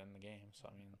the pick to end the game. So,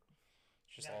 I mean,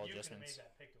 it's just Now, all you could've adjustments. made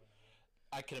that pick to win the game.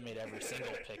 I could have made every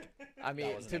single pick. I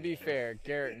mean, wasn't to in be the game. fair,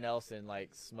 Garrett Nelson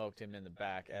like smoked him in the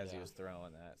back as he Yeah. was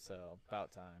throwing that. So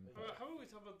about time. How about we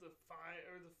talk about the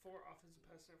 4 offensive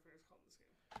pass interference called in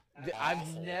this game? I've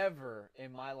Awful. never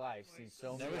in my life seen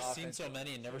so many. Never seen so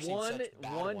many, and never seen one such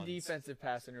bad one ones. defensive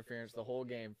pass interference the whole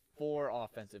game. 4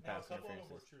 offensive Now, a pass couple of them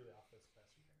were interferences. truly offensive pass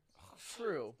interference.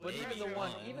 True, but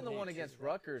Maybe even the one against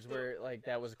Rutgers where like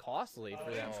that was costly for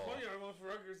Oh, them. yeah. 20-yard one for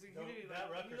Rutgers. He No, didn't that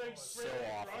even- Rutgers he one like was So straight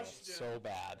up awful. rushed him. So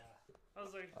bad. I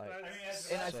was like, Like- that's, I mean,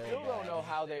 as And I So still don't bad. know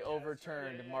how they Yeah,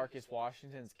 overturned yeah. Marcus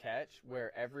Washington's catch,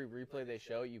 where every replay they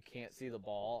show, you can't see the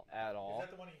ball at Is all. that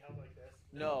the one he held like this?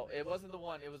 No, it wasn't the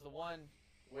one. It was the one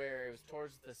where it was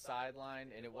towards the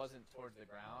sideline and it wasn't towards the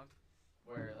ground,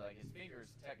 where like his fingers,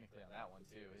 technically on that one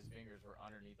too, his fingers were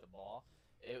underneath the ball.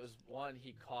 It was one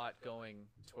he caught going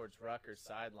towards Rutgers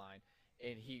sideline,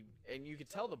 and you could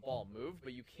tell the ball moved,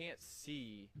 but you can't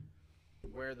see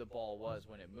where the ball was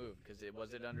when it moved because it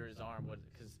was it under his arm.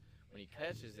 Because when he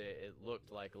catches it, it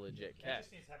looked like a legit He catch.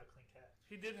 just needs to have a clean catch.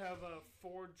 He did have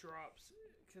 4 drops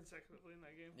consecutively in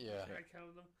that game. Yeah. I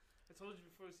counted them. I told you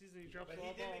before the season he dropped But a he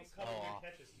lot of did make balls. a couple Oh. good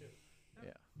catches too.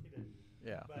 Yeah. He did.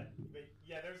 Yeah. But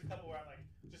yeah, there's a couple where I'm like,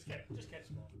 just catch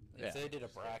the ball. Yeah. If they did a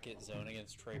bracket zone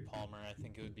against Trey Palmer, I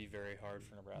think it would be very hard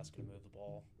for Nebraska to move the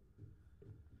ball.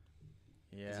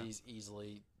 Yeah. Because he's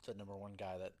easily the number 1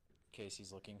 guy that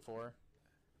Casey's looking for.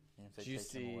 And if they Did you take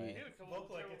see- him He away, had a couple of Vokalek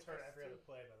terrible gets hurt passes, every other too.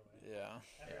 play, by the way. yeah,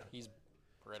 Every other he's play.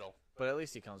 brittle. But at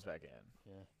least he comes back in.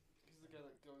 He's the guy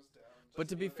that goes down. But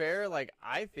to be fair, like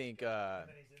I think And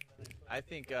then he's in the next play. I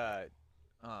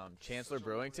think Chancellor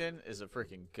Brewington is a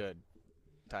freaking good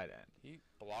tight end. He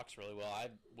blocks really well. I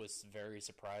was very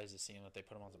surprised to see him that they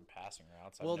put him on some passing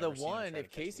routes. I've Well, the never seen him one, try to if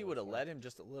catch the Casey ball would have before. let him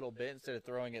just a little bit instead of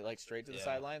throwing it like straight to the Yeah.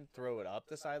 sideline, throw it up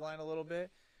the sideline a little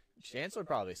bit, Chancellor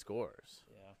probably scores.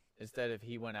 Yeah. Instead of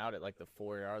he went out at like the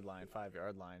 4-yard line,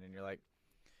 5-yard line, and you're like,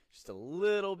 just a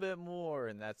little bit more,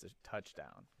 and that's a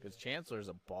touchdown. Because Chancellor's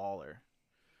a baller.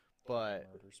 But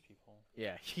Murders people.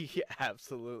 yeah, he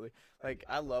absolutely. Like,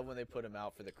 I love when they put him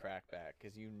out for the crackback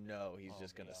because you know he's Oh,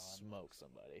 just going to God. smoke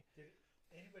somebody. Did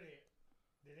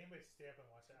anybody stay up and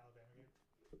watch the Alabama game?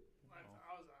 I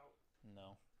was out.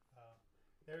 No.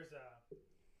 There's a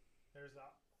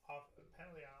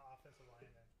penalty on offensive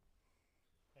lineman,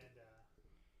 and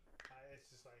it's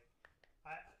just like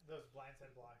those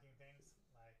blindside blocking things.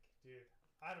 Like, dude,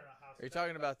 I don't know how. Are you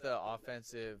talking about the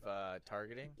offensive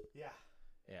targeting? Yeah,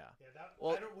 Yeah. That.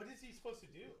 Well- What is he supposed to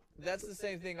do? That's the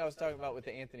same thing I was talking about with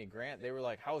the Anthony Grant. They were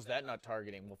like, how is that not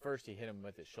targeting? Well, first he hit him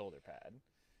with his shoulder pad,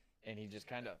 and he just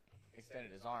kind of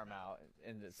extended his arm out.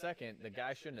 And the second, the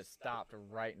guy shouldn't have stopped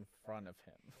right in front of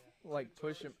him. Like,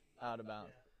 push him out of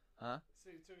bounds. Huh? So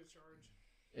he took a charge.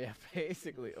 Yeah,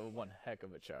 basically, one heck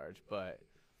of a charge. But,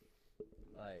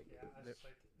 like, Yeah, I was just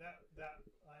like that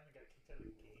lineman got kicked out of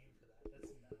the game for that.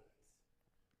 That's nuts.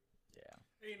 yeah.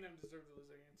 A&M deserved to lose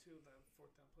that game too. That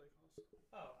 4th down play calls.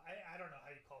 Oh, I don't know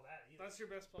how you call that either. That's your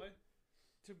best play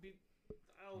to beat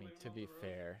I Alabama. mean, to on be the road.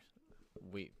 fair,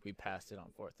 we passed it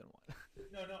on 4th and 1.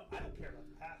 No, I don't care about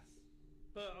the pass.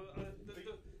 But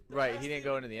the Right, pass he didn't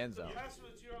go into the end The zone. pass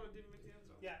was 2 yards, didn't make the end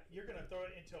zone. Yeah, you're gonna throw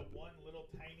it into one little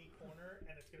tiny corner,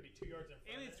 and it's gonna be 2 yards in front.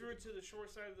 And he of it. threw it to the short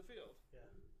side of the field. Yeah,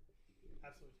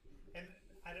 absolutely. And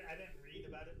I didn't read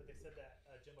about it, but they said that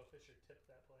Jimbo Fisher tipped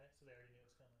that play, so they already knew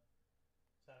it was coming.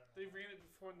 So I don't know. They ran it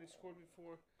before and they scored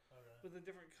before Oh, really? with the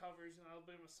different covers, and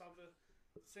Alabama saw the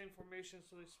same formation,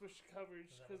 so they switched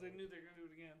coverage because they knew they were going to do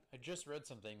it again. I just read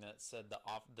something that said the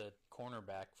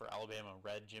cornerback for Alabama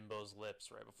read Jimbo's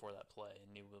lips right before that play and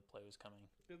knew the play was coming.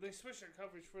 Yeah, they switched their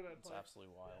coverage for that It's play.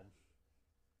 absolutely wild.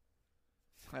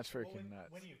 That's Well, freaking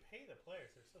nuts. when you pay the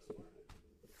players, they're so smart.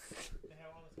 They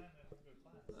have all the time. They don't go to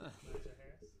class. Najee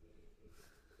Harris. It's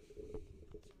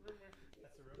a rumor.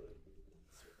 That's a rumor.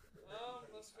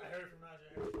 Let's go. I heard it from Najee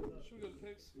Harris. Should we go to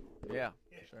picks? Yeah,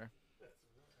 Yeah. sure. That's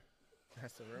a rumor.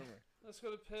 That's a rumor. Let's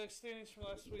go to picks. Standings from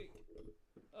last week.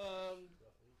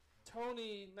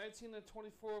 Tony, 19 and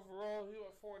 24 overall. He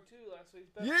went 4-2 last week.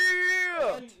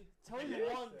 Yeah!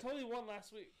 Tony won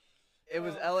last week. It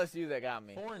was LSU that got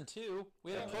me. 4-2.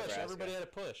 We had a Yeah. push. Nebraska. Everybody had a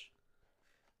push.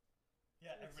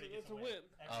 Yeah, everybody It's gets a win.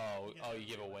 You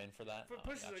give a win for that? For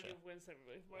pushes, I Gotcha. give wins to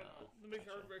everybody. Why not? Oh, To make our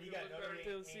gotcha. record You got look Notre better Dame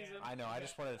through the and- season. I know. I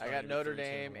just wanted to. I got Notre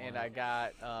Dame and I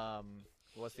got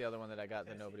what's the other one that I got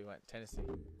that nobody went? Tennessee.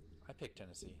 I picked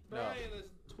Tennessee. Brian is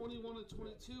 21 and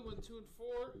 22, went 2 and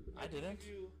 4. I didn't. give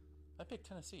you- I picked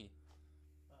Tennessee.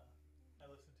 I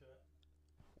listened to it.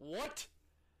 What?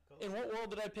 Go In what world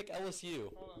did I pick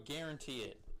LSU? Hold on. Guarantee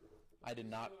it. I did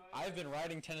not. I've been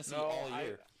riding Tennessee No, all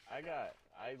year. I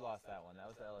lost that one. That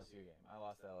was the LSU game. I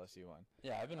lost the LSU one.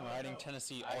 Yeah, I've been riding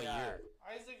Tennessee all I got- year.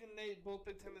 Isaac and Nate both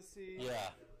picked Tennessee.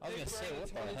 Yeah. I was Nick, gonna say, Brian, what and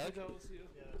the Tony heck? picked LSU.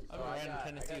 Yeah, I've been So I riding got-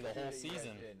 Tennessee I got the two whole that you guys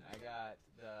season. didn't. I got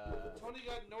the Tony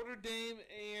got Notre Dame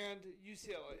and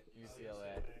UCLA.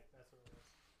 UCLA. That's what it was.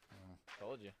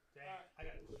 Told you. Dang, I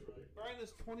got destroyed. Brian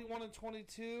is 21 and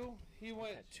 22. He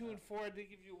went 2 and 4. I did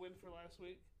give you a win for last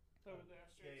week. That was the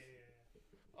Yeah,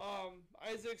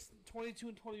 Asterisks. Isaac's 22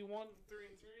 and 21, 3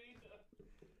 and 3.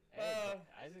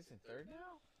 Isaac's in third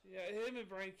now? Yeah, him and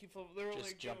Brian keep they're only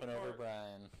Just jumping over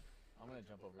Brian. I'm gonna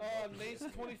jump over. both of Nate's you.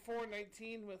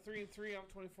 24-19 went 3 and 3. I'm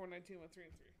 24-19 went 3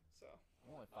 and 3. So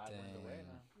I'm only 5 wins away Dang.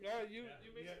 now. yeah, you Yeah,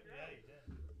 made yeah, some ground. you did.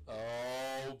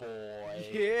 Oh boy.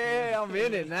 Yeah, I'm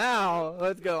in it now.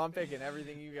 Let's go. I'm picking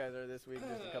everything you guys are this week.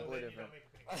 Just a couple of Then you different. don't make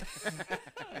a penny.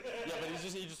 Yeah, but he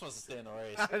just wants to stay in the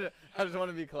race. I just want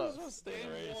to be close. Stay in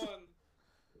the Game race.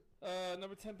 1.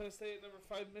 Number 10 Penn State, number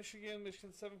 5 Michigan. Michigan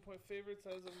 7-point favorites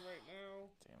as of right now.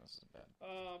 Damn, this is bad.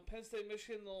 Penn State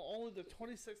Michigan, only the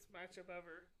 26th matchup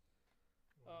ever.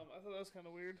 I thought that was kind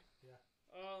of weird. Yeah.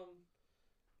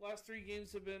 Last 3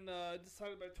 games have been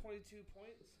decided by 22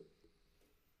 points.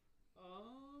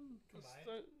 let's Combined?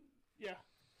 start- yeah.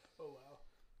 Oh wow.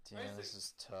 Damn, this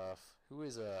is tough. Who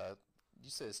is you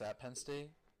say it's at Penn State?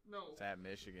 No. It's at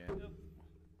Michigan. Yep.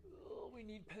 Oh, we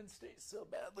need Penn State so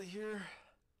badly here.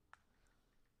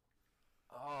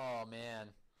 Oh man,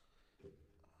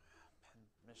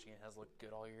 Michigan has looked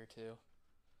good all year too.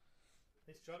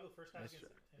 They struggled first half That's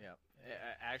against. Yeah.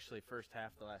 Actually, first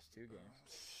half the last 2 games.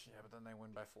 Yeah, but then they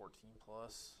win by 14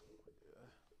 plus.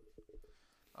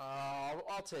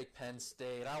 I'll take Penn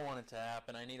State. I want it to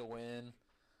happen. I need a win.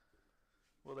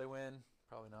 Will they win?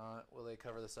 Probably not. Will they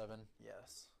cover the 7?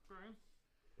 Yes. Brian?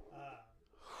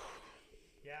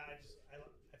 Yeah, I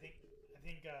think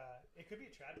it could be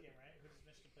a trap game, right? Who does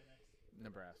Michigan play next?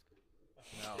 Nebraska.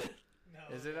 No. No.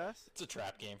 Is it us? It's a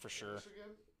trap game for sure.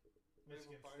 Michigan?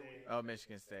 Michigan Bye State. week. Oh,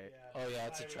 Michigan State. Yeah, Oh, yeah,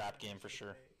 it's a bye week trap for game for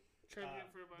Michigan sure. State. Trap game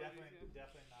for everybody.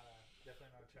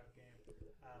 Definitely not a trap game.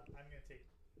 I'm gonna take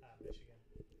Michigan.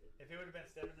 If it would have been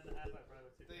 7.5, I probably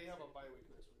would take. They Penn have a State. bye week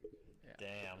next week.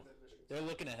 Damn. And then Michigan. They're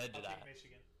looking ahead to I'll that. take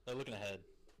Michigan. They're looking ahead.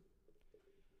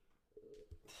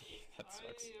 That I,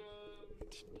 sucks. this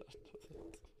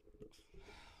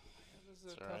is a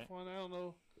It's tough alright. one. I don't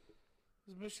know.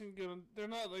 Is Michigan good? They're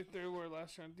not like they were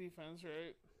last year on defense,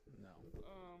 right? No.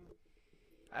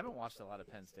 I haven't watched a lot of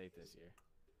Penn State this year.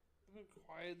 They've been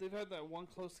quiet. They've had that one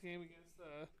close game against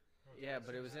Yeah,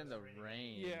 but it was in the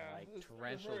rain. Yeah, Like the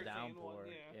torrential hurricane downpour.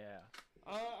 one, yeah.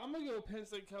 Yeah. I'm gonna go Penn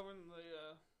State covering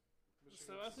the.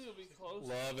 So I think it'll be close.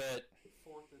 Love it.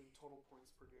 4th in total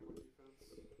points per game on defense.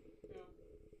 Yeah.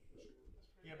 Michigan.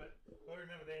 Yeah, but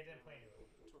remember they didn't play anyway.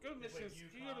 Go to They played Michigan.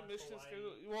 Can you go to UConn, Michigan's Hawaii.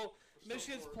 schedule? Well,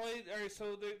 Michigan's played. All right,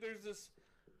 so there's this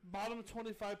bottom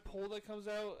 25 poll that comes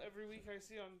out every week. I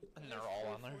see on. And they're all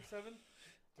on there? 7.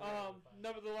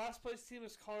 No, but the last place team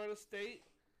is Colorado State.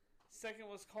 Second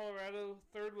was Colorado.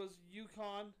 Third was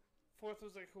UConn. Fourth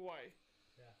was like Hawaii.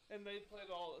 Yeah. And they played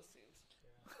all those teams.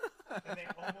 And they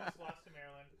almost lost to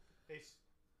Maryland.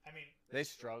 They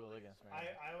struggled against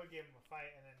Maryland. I would give them a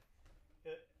fight, and then.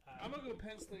 I'm gonna go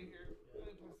Penn State here. I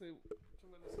think Penn State to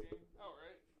win this game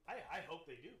outright. I hope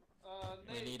they do.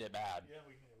 We Nate, need it bad. Yeah,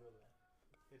 we need it really bad.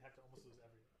 They'd have to almost lose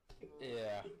every.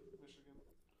 Yeah. Michigan.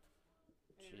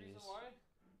 any reason Jeez. why?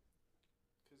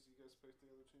 Because you guys picked the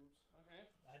other teams. Okay.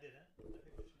 I didn't. I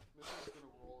think we should. Michigan's going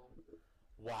to roll them.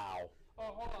 Wow.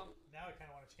 Oh, hold on. Now now I kind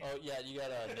of want to change. Oh yeah, you got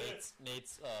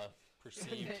Nate's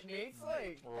perceived. Nate's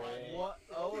like Roll.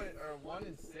 1-6.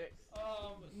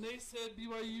 Nate said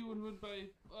BYU would win by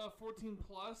 14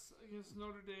 plus against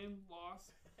Notre Dame.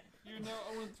 Loss. You're now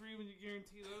 0-3 when you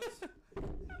guarantee those.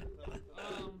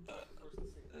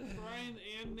 Brian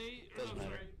and Nate. Doesn't matter.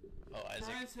 Sorry. Oh, Isaac.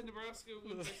 Brian said Nebraska would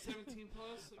win by 17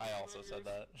 plus. I also said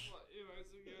that.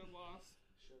 Isaac lost.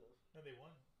 Should have. No, they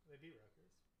won. They beat Rutgers.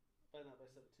 But not by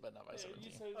 17. But not by Yeah, you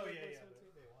 17. said Oh by yeah,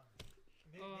 17. they won.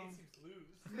 Nate seems to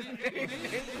lose.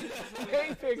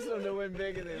 Nate picks them to win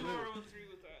big and they You lose. are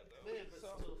 0-3 with that though. They but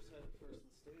So, still had first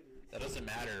and staters. That doesn't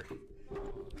matter.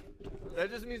 That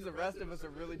just means the rest of us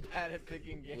are really bad at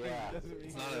picking games. Yeah. Doesn't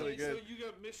mean It's we're not really so good. you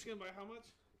got Michigan by how much?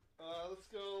 Let's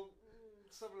go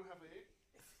 7.5, 8.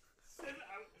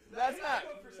 That's I not. go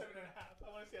for 7.5. I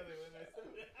want to see how they win by 7.5.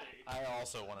 I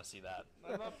also want to see that.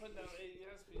 I'm not putting down 8. It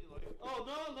has to be like. Oh,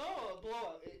 no. A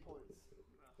blowout. 8 points.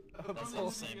 That's no,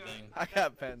 the same yeah. thing. I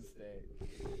got Penn State.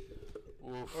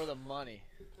 Oof. For the money.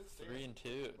 It's 3 and 2.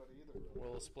 Nobody either.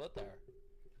 We'll split there.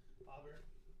 Auburn.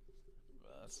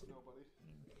 That's Nobody.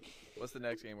 What's the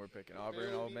next game we're picking?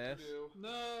 Auburn, Ole Miss?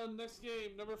 No, next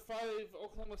game. Number 5,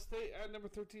 Oklahoma State at number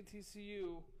 13,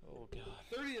 TCU. oh god.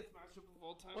 30th matchup of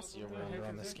all time. What's the Oklahoma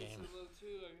over-under on State this game? is low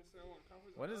too. I guess they won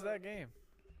conference. When is that game?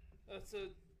 That's a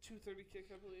 2:30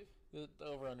 kick, I believe. The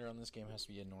over under on this game has to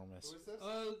be enormous. Who is this?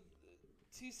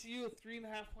 TCU a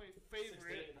 3.5 point favorite. 6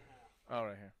 to 8.5. Oh,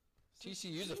 right here.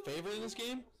 TCU's a favorite in this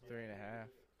game?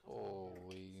 3.5.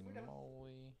 Holy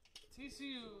moly.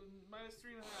 TCU minus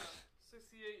 3.5.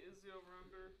 68 is the over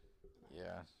under.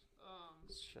 Yeah.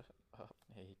 Shut up,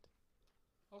 Nate.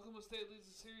 Oklahoma State leads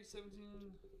the series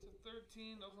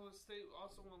 17-13. Oklahoma State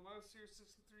also won last year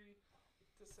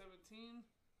 63-17.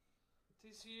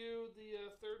 TCU,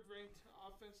 the third-ranked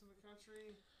offense in the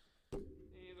country,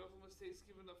 and Oklahoma State's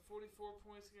given up 44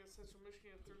 points against Central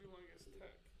Michigan and 31 against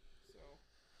Tech. So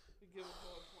we give up a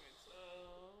lot of points.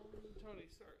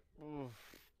 Tony, start. Oof.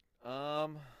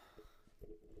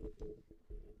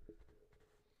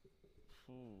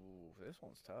 Ooh, this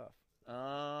one's tough.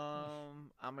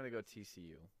 I'm gonna go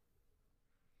TCU.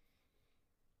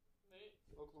 Nate.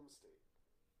 Oklahoma State.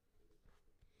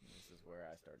 This is where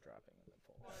I start dropping in the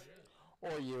poll.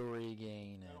 Or you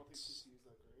regain I don't think it. TCU's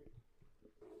that great.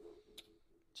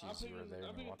 Jeez, you were there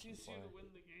I'm and picking watching TCU play. to win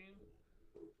the game.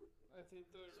 I think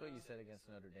they're. That's what you said against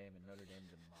Notre Dame, and Notre Dame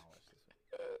demolished this one.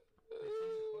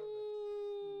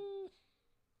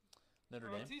 Notre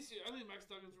Dame? TCU. I think Max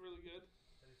Duggan's really good.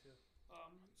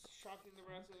 Shocking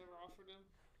Nebraska never offered him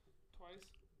twice.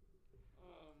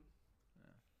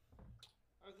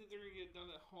 I think they're gonna get it done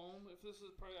at home. If this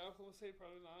is probably Oklahoma State,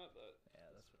 probably not. But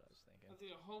Yeah, that's what I was thinking. I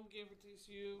think a home game for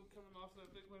TCU coming off that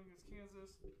big win against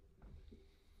Kansas. I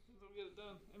think they'll get it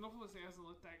done. And Oklahoma State hasn't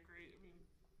looked that great. I mean,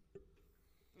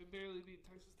 they barely beat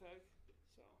Texas Tech.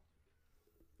 So,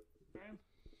 Brian.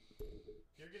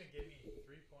 You're gonna give me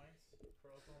 3 points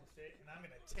for Oklahoma State, and I'm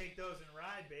gonna take those and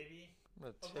ride, baby. I'm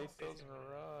going to Oklahoma take State's those and gonna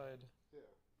win. ride. Yeah.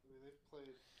 I mean, they've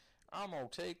played. I'm going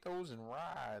to take those and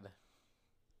ride.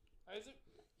 Isaac.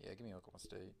 Yeah, give me Oklahoma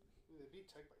State. They beat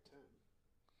Tech by 10.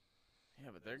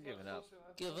 Yeah, but they're giving up.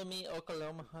 Giving me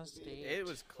Oklahoma State. It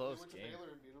was a close They went to game. Baylor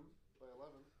and beat them by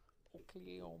 11.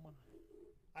 Oklahoma.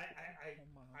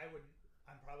 I would.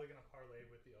 I'm probably gonna parlay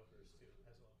with the overs too,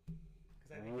 as well.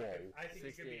 Because Whoa. I think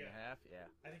it could 68 be and a half, yeah.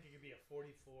 I think it could be a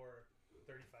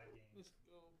 44-35 game, Let's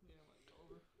go. Yeah, like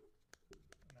over.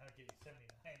 and that'll give you 79.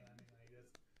 I mean, like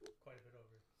that's quite a bit over.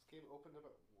 This game opened up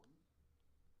at 1.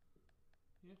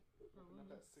 Opened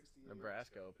up at 68.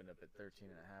 Nebraska opened up at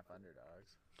 13 and a half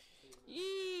underdogs.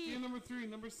 Game number 3,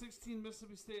 number 16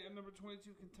 Mississippi State, and number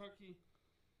 22 Kentucky.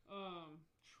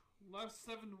 Last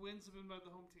 7 wins have been by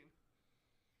the home team.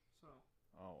 So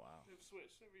Oh, wow. they've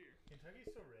switched every year. Kentucky's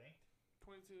still ranked.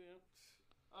 22, yeah.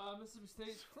 Mississippi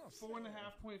State 4.5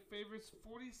 point favorites.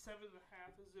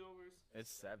 47.5 is the overs. It's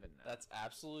 7 now. That's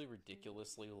absolutely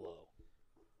ridiculously low.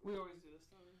 We always do this,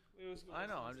 don't we? We always go. I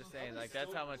know, this I'm just one. saying, like, that's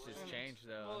how much it's changed,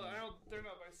 though. Well, I mean, I don't. They're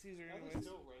not by Caesar How are they anyways.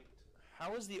 still ranked?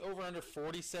 How is the over under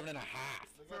 47 and a half?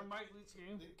 They For a got, Mike Leach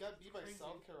game. they got beat by Crazy.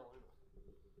 South Carolina.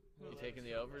 you taking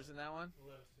the overs in that one?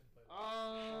 Will Leviston play.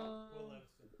 Will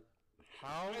Leviston play.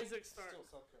 How? Isaac start. Still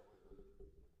South Carolina.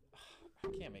 I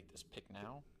can't make this pick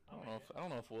now. I don't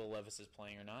know if Will Levis is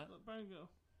playing or not. Let Brian go.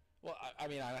 Well, I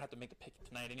mean, I have to make the pick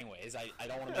tonight anyways. I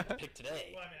don't want to make the pick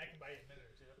today. Well, I mean, I can buy you a minute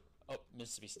or two. Oh,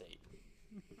 Mississippi State.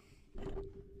 I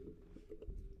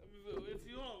mean, if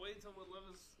you want to wait until what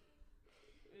Levis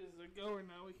is a goer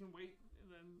now, we can wait and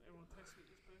then everyone text me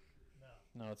this pick. No.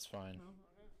 No, it's fine. No,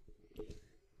 okay.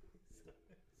 So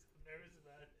nervous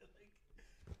about it. Like,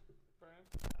 Brian.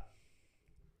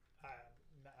 I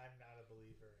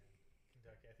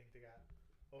think they got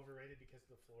overrated because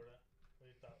of the Florida.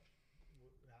 We thought,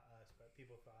 not us, but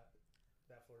people thought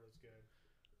that Florida was good.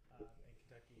 And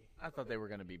Kentucky. I thought they were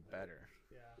going to be better.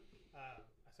 Yeah.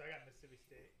 So I got Mississippi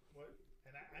State. What?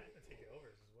 And I'm going to take the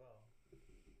overs as well.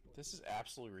 This is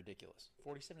absolutely ridiculous.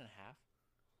 47.5?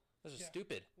 This is Yeah.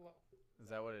 stupid. Well, Is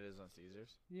that what it is on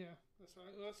Caesars? yeah,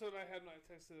 that's what I had when I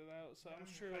texted it out. So I'm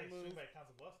sure I it'll move. by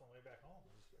Council Bluffs on the way back home.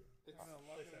 It's, I'm gonna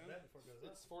lock Place it that in. bet before it goes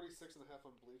up. it's 46.5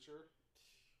 on Bleacher.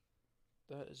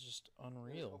 That is just And it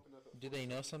unreal. opened up at Do they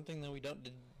know 47. something that we don't?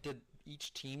 Did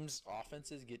each team's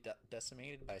offenses get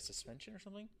decimated by suspension or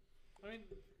something? I mean,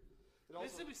 It also,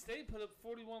 Mississippi State put up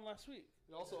 41 last week.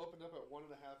 it also opened up at 1.5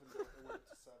 and it went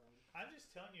to 7. I'm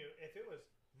just telling you, if it was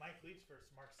Mike Leach versus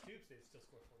Mark Stoops, they'd still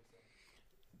score 47.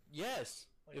 Yes.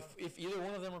 Like, If either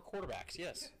one of them are quarterbacks,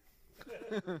 yes.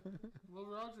 Will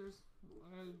Rogers.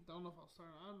 I don't know if I'll start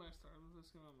him. I might start him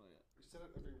this game. I'm not yet. We said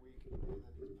it every week, and then he's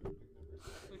put big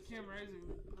numbers. Like Cam Rising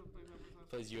put up big numbers last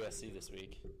Plays week. USC this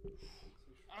week.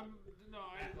 I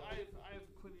have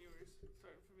Quinn Ewers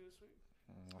starting for me this week.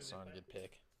 That's not a good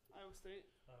pick. Iowa State.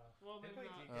 Well, they maybe play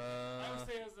not. Deacon. Iowa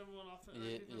State has number one offense.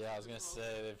 Yeah, I was gonna say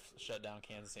they've shut down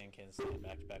Kansas City and Kansas State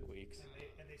back-to-back weeks.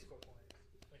 And they score points.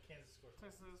 Like Kansas scores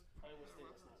points. Texas. Iowa State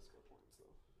does not score points,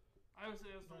 though. Iowa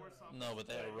State has the worst offense. No, but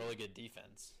they have a really good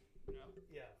defense. Yeah.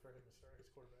 Yeah, for him to start his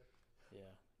quarterback. Yeah,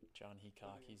 John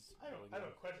Heacock, he's I really don't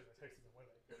good. question that Texas can win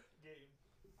that game.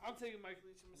 I'm taking Mike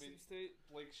Leach in Mississippi State.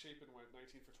 Blake Shapen went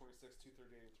 19 for 26, 238,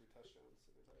 and 3 touchdowns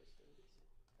against Iowa State.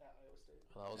 So, at Iowa State.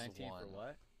 Well, that was 19 one. for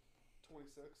what?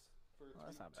 26 for Oh,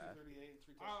 that's not bad. 238 and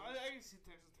 3 touchdowns. I can see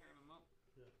Texas tearing them up.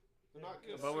 They're not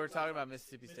good. But we're talking about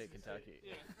Mississippi State, Mississippi State.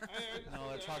 Kentucky. Yeah. No,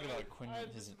 they're talking about I had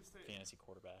his Mississippi State. fantasy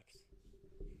quarterbacks.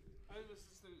 I have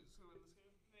Mississippi State going to win this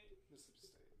game. Nate? Mississippi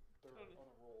State. They're Tony. on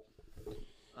a roll.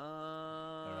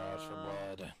 They're out for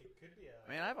blood. It could be a.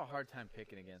 I mean, I have a hard time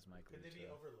picking against Mike Could they Leach. be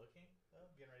though. overlooking? Though?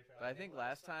 Getting ready for But I think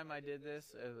last time I did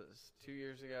this, it was 2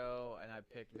 years ago, and I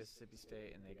picked Mississippi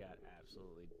State, and they got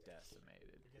absolutely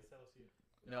decimated. against LSU.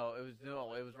 No,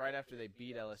 it was right after they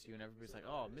beat LSU, and everybody's like,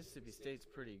 "Oh, Mississippi State's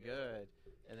pretty good,"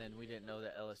 and then we didn't know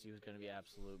that LSU was going to be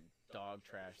absolute dog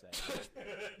trash that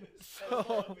year.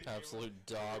 So, Absolute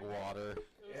dog water. It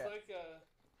was Yeah. like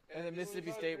and then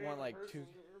Mississippi State won like two.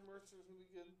 Mercer's going to be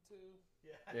good too.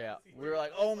 Yeah, we were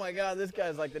like, "Oh my God, this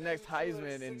guy's like the next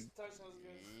Heisman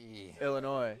in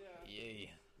Illinois." Yay.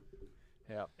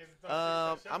 Yeah.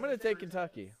 I'm gonna take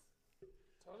Kentucky.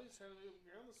 Tony's trying to make up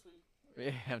ground this week.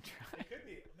 Yeah, I'm trying. It could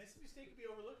be. Mississippi State could be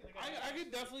overlooking. I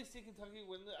could definitely see Kentucky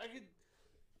win.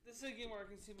 This is a game where I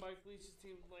can see Mike Leach's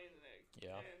team laying an egg.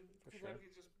 Yeah, And for sure.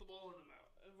 Kentucky just blowing them out.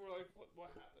 And we're like,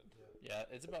 what happened? Yeah,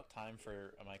 it's about time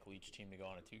for a Mike Leach team to go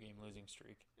on a 2-game losing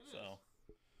streak. It So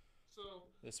So,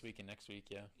 this week and next week,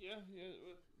 yeah.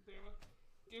 with Bama.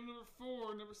 Game number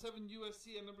 4, number 7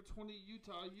 USC, and number 20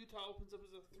 Utah. Utah opens up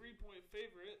as a 3-point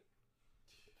favorite.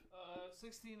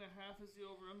 16.5 is the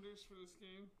over-unders for this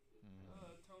game.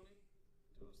 Tony,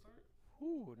 do you want to start?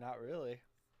 Ooh, not really.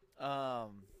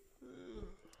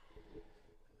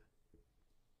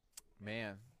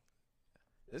 Man,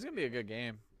 this is gonna be a good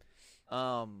game.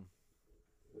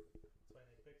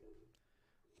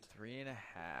 3.5.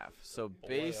 So boy.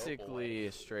 basically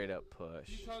a straight up push.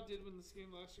 Utah did win this game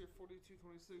last year,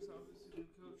 42-26. Obviously, good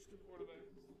coach, good quarterback.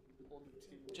 Whole new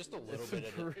team. Just a little It's bit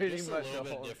of pretty just much a little a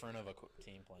bit whole- different of a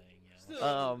team playing. Yeah.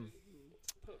 Still,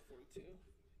 put 42.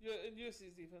 Yeah, and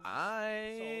USC's defense.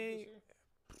 Solid this year.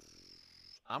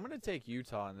 I'm gonna take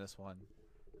Utah in this one.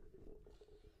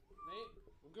 Nate,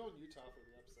 I'm going Utah for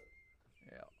the upset.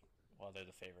 Yeah. Well, they're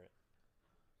the favorite.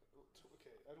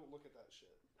 Okay, I don't look at that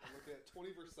shit. I look at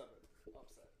 20 versus 7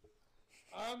 upset.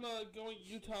 I'm going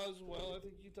Utah as well. I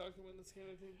think Utah can win this game.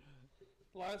 I think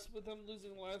with them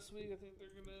losing last week, I think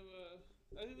they're gonna.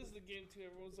 I think this is the game too.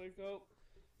 Everyone's like, "Oh,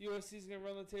 USC's gonna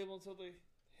run the table until they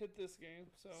hit this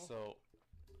game." So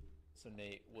So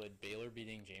Nate, would Baylor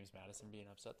beating James Madison be an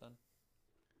upset then?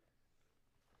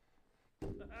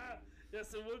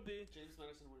 yes, it would be. James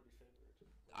Madison would be favored.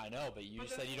 I know, but you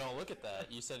said you don't look at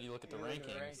that. You said you look at the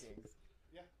rankings.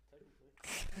 Yeah, technically.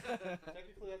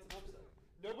 Technically, that's an upset.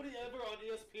 Nobody ever on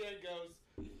ESPN goes,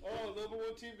 "Oh, number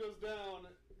 1 team goes down."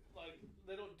 Like,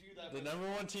 they don't do that. The number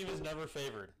 1 team is never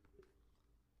favored.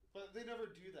 But they never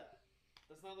do that.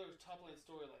 That's not their top line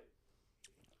storyline.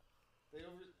 They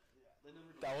never do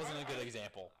That wasn't a good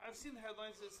example. I've seen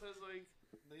headlines that says like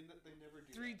They never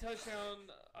do 3 that. touchdown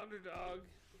underdog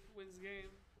wins game.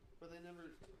 But they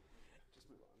never. Just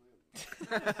move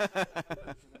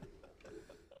on.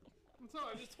 That's all.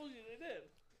 I just told you they did.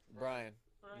 Brian,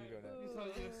 Right. you go next.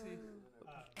 Utah USC.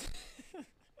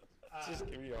 Just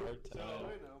give you a hard No, time.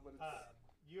 I know, but it's.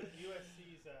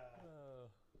 USC's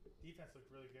defense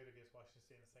looked really good against Washington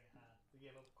State in the second half. They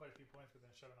gave up quite a few points, but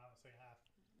then shut them out in the second half.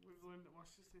 We've learned that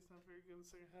Washington State's not very good in the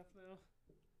second half now.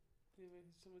 They made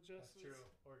some adjustments. That's true.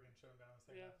 Oregon shut them down in the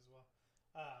second Yeah. half as well.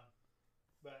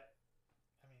 But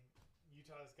I mean,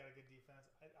 Utah's got a good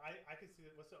defense. I could see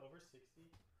that. What's the over 60?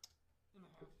 And a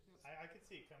half. Yes. I could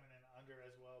see it coming in under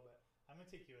as well, but I'm gonna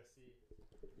take USC.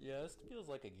 Yeah, this feels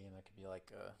like a game that could be like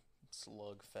a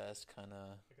slugfest, kind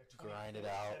of Like a grind it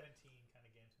out, 17 kind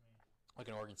of game to me. like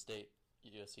an Oregon State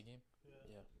USC game.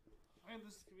 Yeah. Yeah. I think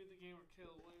this could be the game where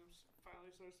Caleb Williams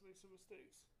finally starts to make some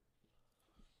mistakes.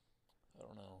 I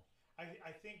don't know.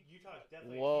 I think Utah's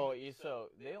definitely. Whoa,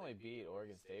 so they only beat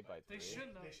Oregon State by 3. They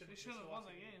shouldn't have. They They shouldn't- shouldn't have won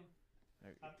that game.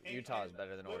 Utah is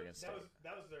better than look, Oregon State.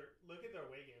 That was their look at their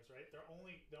away games, right? They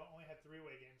only had 3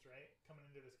 away games, right? Coming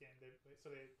into this game, they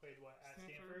played what at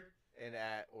Stanford And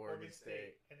at Oregon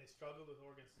State. and they struggled with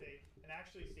Oregon State. And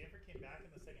actually, Stanford came back in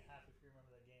the second half. If you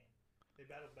remember that game, they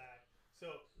battled back.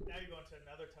 So now you're going to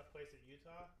another tough place at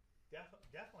Utah.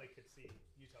 Definitely could see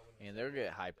Utah winning. And they're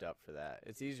getting hyped up for that.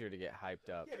 It's easier to get hyped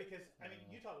up. Yeah, because I mean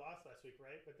Utah lost last week,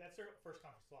 right? But that's their first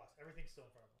conference loss. Everything's still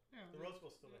in front of them. Yeah. The Rose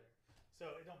Bowl's still there,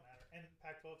 so it don't matter. And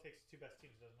Pac-12 takes the 2 best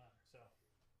teams, doesn't matter. So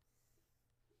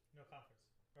no conference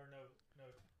or no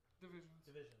Divisions.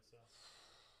 division. So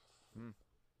Hmm.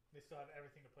 they still have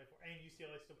everything to play for. And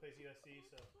UCLA still plays USC,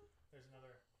 so there's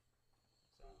another.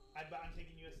 So I'm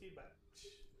taking USC, but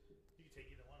you can take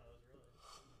either one of those,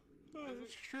 really.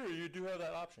 That's true. You do have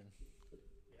that option.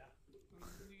 Yeah.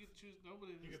 You could choose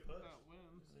nobody You to could push. not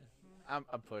win.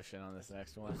 I'm pushing on this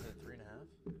next one. Is it 3.5?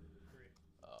 3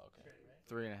 Oh, okay. straight, right?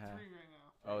 3.5. 3 right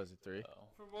now. Oh, is it 3? Oh.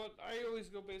 From what I always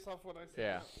go based off what I see.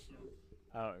 Yeah.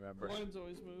 I don't remember. Lines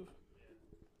always move.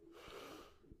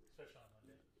 Especially on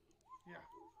Monday. Yeah.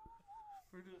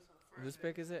 We're doing this on Friday. Whose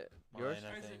pick is it? Yours?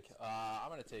 Mine, I think. I'm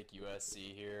gonna take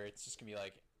USC here. It's just gonna be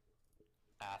like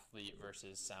athlete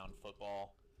versus sound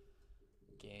football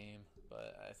game,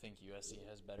 but I think USC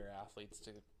has better athletes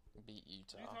to beat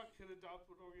Utah. Utah could adopt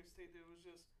what Oregon State did, was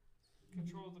just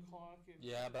control the clock. And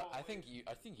Yeah, but ball I think late.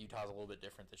 I think Utah's a little bit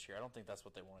different this year. I don't think that's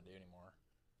what they want to do anymore.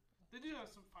 They do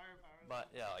have some firepower. But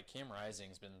yeah, like Cam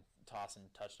Rising's been tossing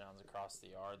touchdowns across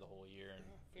the yard the whole year, and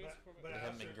But they I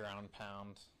haven't been also- ground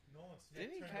pound. Nolan Smith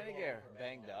Didn't he turned kind the of ball get over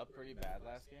banged bad. up pretty bad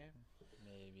last game?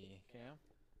 Maybe. Cam?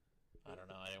 I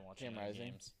don't know. I didn't watch Cam any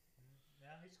Rising? games.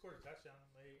 Yeah, he scored a touchdown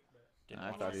late, but Didn't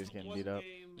I watch thought any- he was getting One beat up.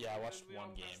 game, Yeah, I and watched then we one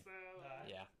all game. messed that up.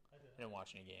 Yeah, I did. I didn't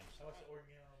watch any games. I watched the Oregon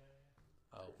game on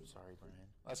Alabama. Oh, sorry, Brian.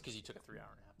 That's because you took a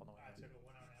 3-hour nap on the way. I took a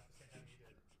 1 hour nap the same time you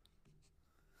did.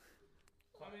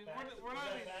 I mean, Facts? we're Is not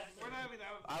that even facts? we're not even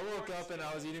out. I woke up and I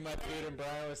was eating my food and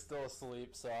Brian was still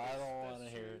asleep, so I don't want to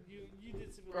That's hear true. You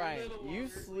did some Brian, a little you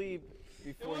longer. sleep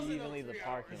It before wasn't you even no leave the 3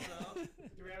 parking hours, lot. though.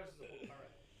 3 hours is the whole car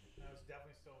ride. And I was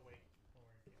definitely still awake when we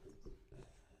were in Kansas.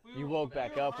 We You were- woke we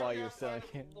back were up while right you were still in outside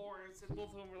of Kansas. Lawrence, and both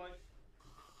of them were like,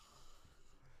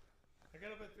 I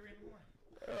got up at 3 in the morning.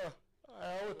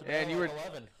 I went to And bed you at were-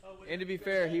 11. Oh, wait, And to be wait,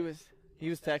 fair, wait. he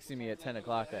was texting me at 10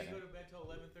 o'clock I that didn't go night. to bed till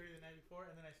 11:30 the night before,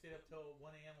 and then I stayed up till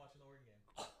 1 a.m. watching the Oregon game.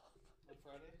 On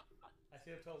Friday? I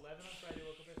stayed up till 11 on Friday,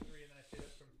 woke up at 3, and then I stayed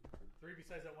up from 3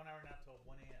 besides that 1 hour nap till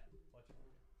 1 a.m. watching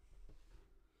Oregon.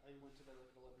 I went to bed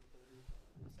like at 11:30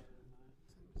 Saturday night.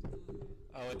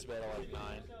 I went to bed at like 9.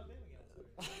 Watched the Alabama game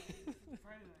on Saturday.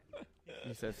 Friday night.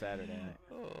 You said Saturday night.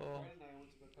 Oh. Friday night I went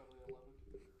to bed probably at 11.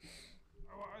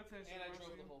 Oh, I finished And I the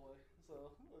drove the game. whole way. So,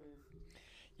 I mean,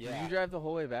 Did Yeah. you drive the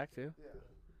whole way back too? yeah.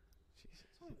 Jesus.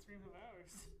 It's only 3.5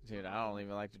 hours. Dude, I don't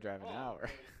even like to drive an hour.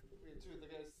 I mean, two of the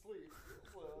guys sleep.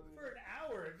 So, I mean, For an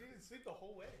hour, you didn't sleep the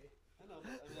whole way. I know,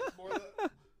 but I mean, it's more than.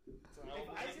 It's an hour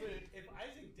If sleep.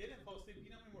 Isaac didn't fall asleep, you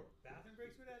know how many more bathroom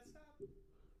breaks we'd have to stop?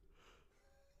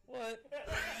 What?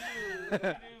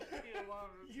 You pee a lot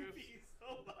of You trips. pee so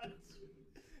much.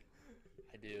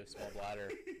 I do. Small bladder.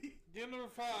 Game number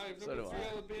 5, So number do 3 I.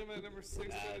 Alabama, number 6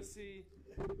 Bad. Tennessee.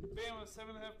 Bama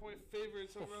 7.5 point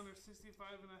favorites over under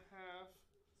 65.5.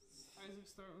 Isaac,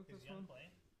 start with Is this Young one.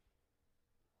 playing?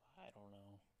 I don't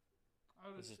know. I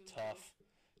would This is assume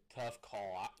tough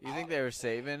call. You think they were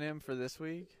saving him for this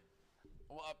week?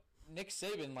 Well, Nick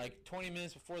Saban, like 20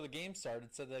 minutes before the game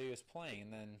started, said that he was playing,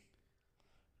 and then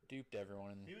duped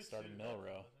everyone He and was started suited up,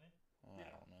 Milrow. wasn't he? Well, I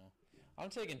don't know. I'm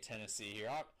taking Tennessee here.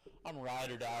 I'm ride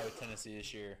or die with Tennessee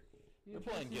this year. You They're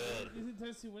think playing Tennessee- good. You think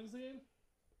Tennessee wins the game?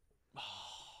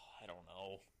 I don't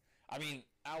know. I mean,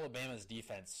 Alabama's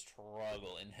defense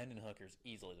struggle, and Hendon Hooker's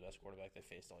easily the best quarterback they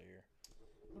faced all year.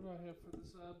 What do I have for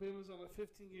this? Bama's on a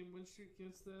 15-game win streak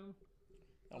against them.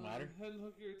 Don't matter. Hendon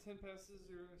Hooker, 10 passes,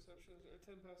 0 interceptions. Or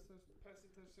 10 passing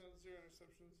touchdowns, 0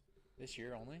 interceptions. This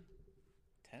year only?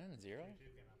 10 and 0?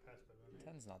 He's getting outpassed by them.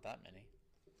 10's not that many.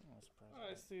 I'm not surprised.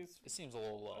 I think it's. It seems a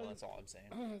little low. That's all I'm saying.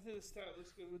 I think the stat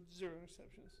looks good with 0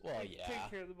 interceptions. Well, Take yeah.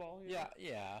 care of the ball. Yeah,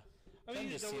 yeah. I mean,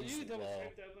 10 just seems you double low.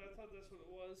 check that, but I thought that's what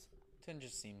it was. 10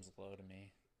 just seems low to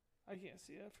me. I can't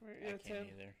see that from here. I Yeah, can't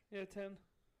 10. either. Yeah, 10.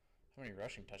 How many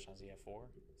rushing touchdowns do you have? 4?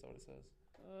 Is that what it says?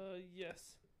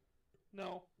 Yes.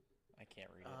 No. I can't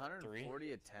read it. 3?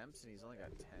 140 attempts, and he's only got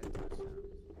 10 touchdowns.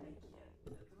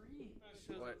 That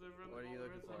shows What- that they run what the are you ball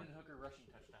looking red for? zone. Hooker rushing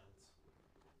touchdowns.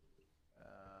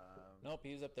 Nope,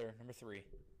 he was up there. Number 3.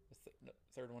 The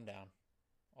third one down.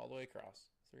 All the way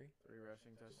across. 3? 3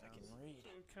 rushing I touchdowns. can read. So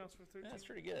it counts for 13. Yeah, that's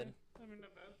pretty good. I mean,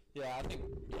 not bad. Yeah, I think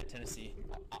Tennessee.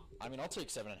 I mean, I'll take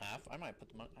 7.5. I might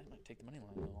I might take the money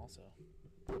line though. Also,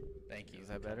 thank you. Is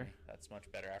that better? Tony. That's much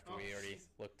better after we already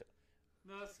looked.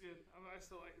 No, that's good. I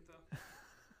still like it though.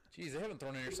 Jeez, they haven't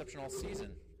thrown an interception all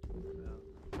season.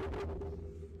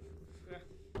 Yeah.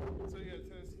 So you got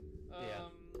Tennessee. Yeah.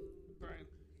 Brian.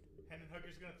 Hendon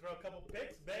Hooker's gonna throw a couple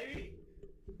picks, baby.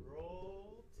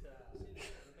 Roll Tide. Yeah,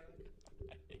 I'm not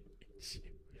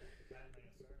gonna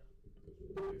start him.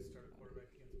 Start a quarterback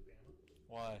against Bama.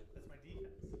 Why? That's my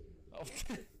defense. Oh.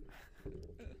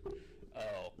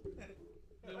 Oh.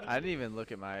 I didn't even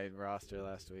look at my roster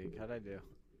last week. How'd I do? You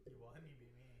won. You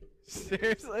beat me.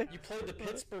 Seriously? You played the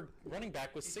Pittsburgh running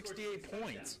back with He scored 68 6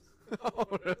 points. Oh,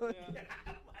 really? Yeah.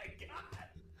 Oh my god!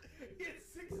 He had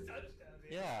 6 touchdowns.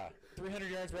 Yeah, 300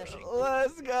 yards rushing.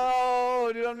 Let's go!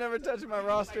 Dude, I'm never touching my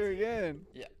roster again.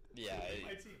 Yeah, yeah.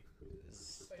 My team.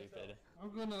 It's stupid.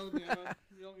 I'm going to Alabama.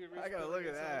 You don't get I gotta look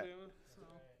at that.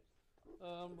 Alabama,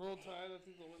 so. Roll Tide. I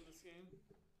think they'll win this game.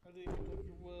 I think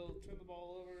Hooker will turn the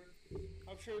ball over.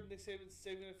 I'm sure Nick Saban's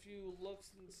saving a few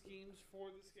looks and schemes for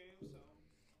this game, so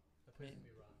The place will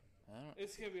be rocking. I don't,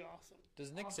 it's gonna be awesome.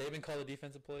 does Nick Saban call the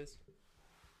defensive plays?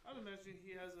 I'd imagine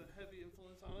he has a heavy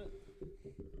influence on it.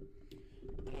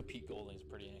 I know Pete Golding's a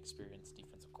pretty inexperienced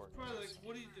defensive coordinator. Probably like,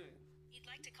 what are you doing? You'd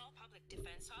like to call public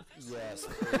defense office? Yes,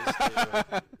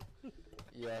 please do.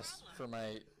 Yes, for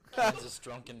my Kansas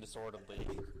drunken disorderly.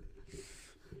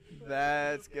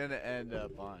 That's gonna end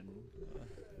up on.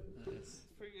 It's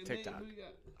pretty good. TikTok. Nate, who you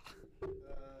got?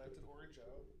 It's an orange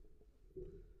out. Is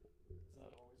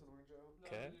that always an orange out? No,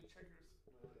 Okay. we do checkers.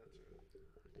 No, that's right.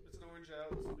 It's an orange out.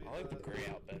 This will be I like the gray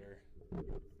out better.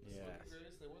 Yes.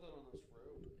 Grays. They wore that on this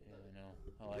road. Yeah, I know.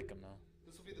 I like them though.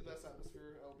 This will be the best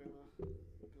atmosphere Alabama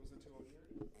goes into all year.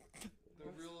 The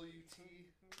real UT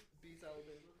beats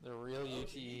Alabama. The real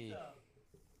UTE.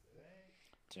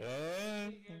 You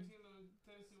guaranteeing the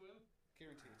Tennessee win?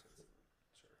 Guaranteed Tennessee.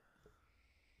 Sure.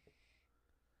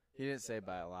 He didn't say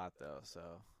by a lot though, so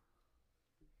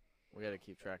we gotta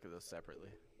keep track of those separately.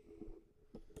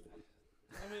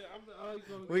 I mean, I like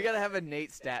going. We gotta have a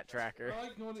Nate stat tracker. I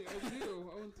like going. I do.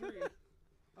 0-3.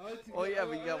 I like to Oh, go- yeah,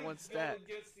 but you I got like one going stat.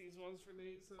 against these ones for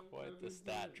Nate. So Quite the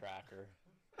stat tracker.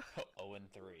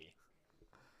 0-3.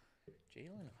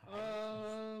 Jalen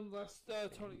Hyatt. Last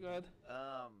Tony, go ahead.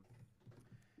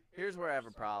 Here's where I have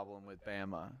a problem with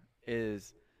Bama.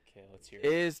 Is Okay, let's hear it.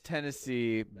 is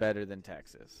Tennessee better than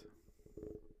Texas?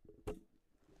 Yes.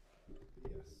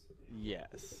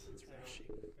 Yes. It's rushing.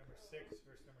 Number 6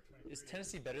 versus number 23. Is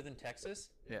Tennessee better than Texas?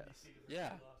 Yes.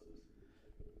 Yeah.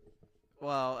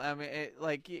 Well, I mean,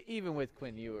 even with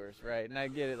Quinn Ewers, right? And I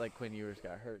get it, like Quinn Ewers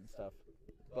got hurt and stuff,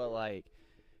 but like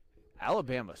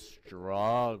Alabama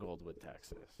struggled with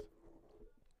Texas.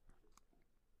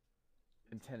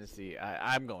 In Tennessee,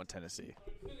 I'm going Tennessee.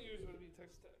 Quinn Ewers would be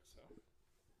Texas Tech, so.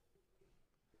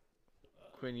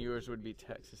 Quinn Ewers would be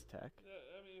Texas Tech.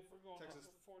 I mean, if we're going Texas-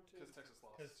 off of 4-2. Because Texas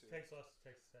lost. Because too. Texas lost to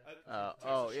Texas Tech.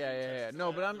 Yeah.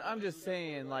 No, but I'm just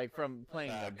saying, like, from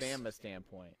playing a Facts. Bama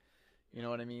standpoint, you know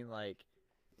what I mean? Like,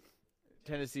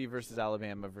 Tennessee versus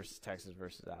Alabama versus Texas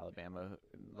versus Alabama.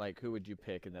 Like, who would you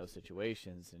pick in those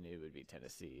situations? And it would be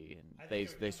Tennessee, and I think they it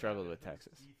would they come struggled down with to whose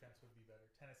Texas. Defense would be better,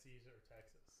 Tennessee's or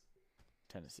Texas.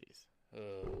 Tennessee's.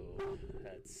 Oh,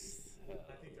 that's. I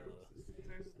think they're almost the same.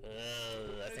 Texas.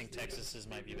 I think Texas's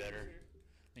might be better.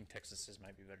 I think Texas's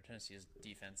might be better. Tennessee's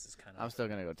defense is kind I'm of still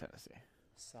gonna go Tennessee.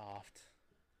 soft.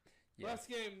 Yeah. Last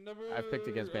game, I've picked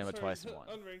against Bama twice and won.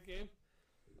 Unranked game.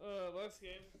 Last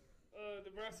game.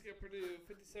 Nebraska Purdue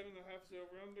 57.5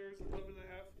 over-unders,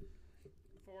 11.5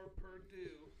 for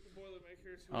Purdue. The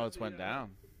Boilermakers. who Oh, have it's the, went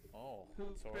down. Oh, Who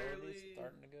it's already barely-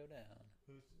 starting to go down.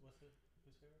 Who's favorite?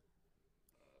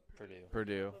 Purdue.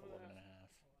 Purdue. 11.5.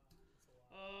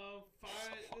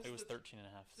 Five. It was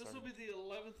 13.5. This will be the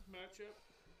 11th matchup.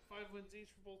 5 wins each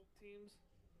for both teams.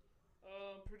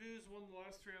 Purdue's won the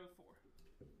last 3 out of 4.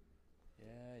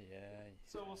 Yeah.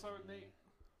 So we'll start with Nate.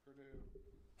 Purdue.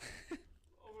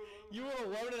 Over 11. You were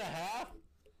 11.5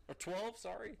 or 12.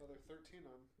 Sorry. Oh, they're 13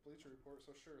 on Bleacher Report,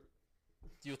 so sure.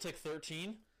 You'll take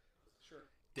 13. Sure.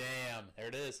 Damn. There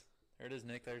it is. There it is,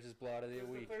 Nick. There's his blowout of the There's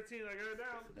the week. 13. I got it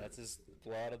down. That's his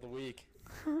blowout of the week.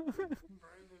 Brian,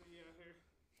 yeah, here.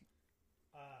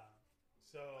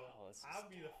 So Oh, this is I'll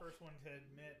be the first one to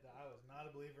admit that I was not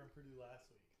a believer in Purdue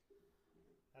last week.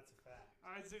 That's a fact.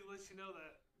 Isaac lets you know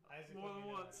that. Isaac More let than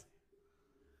me know once.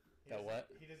 He That doesn't-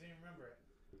 what? He doesn't even remember it.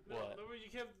 No, What? remember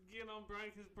you kept getting on Brian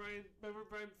because remember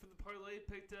Brian from the parlay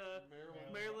picked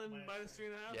Maryland. Maryland minus minus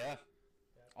 3.5? Yeah.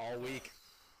 All week.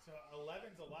 So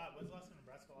 11's a lot. When's the last time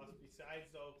Nebraska lost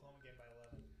besides the Oklahoma game by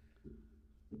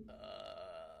 11?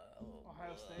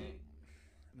 Ohio State.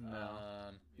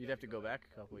 No. You'd have to go back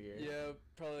a couple years. Yeah,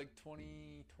 probably like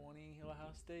 2020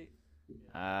 Ohio State.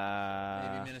 Uh,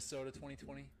 Maybe Minnesota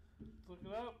 2020. Look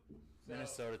it up. So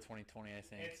Minnesota 2020, I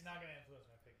think. it's not going to influence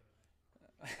my pick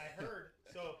anyway. I heard.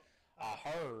 So I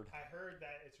heard. I heard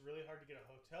that it's really hard to get a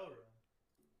hotel room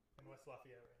in West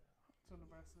Lafayette right now. So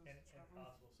Nebraska's And traveling.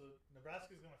 impossible. So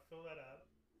Nebraska's going to fill that up.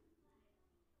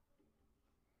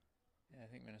 Yeah, I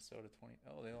think Minnesota 20.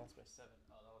 Oh, they lost by 7.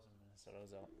 Oh, that wasn't Minnesota. It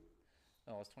was out.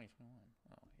 No, it was 2021.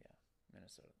 Oh, yeah.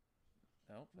 Minnesota.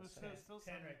 Nope. That's Minnesota's still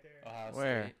 10 7. right there. Ohio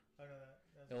Where? State. Oh, no,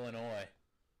 that's Illinois.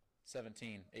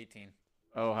 17. 18.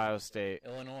 Ohio State.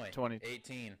 Illinois. 20.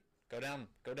 18. Go down.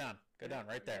 Go down. Go down.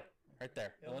 Right there. Right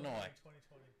there. Illinois.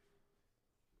 2020.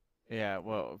 Yeah,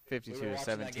 well, We 52 were to watching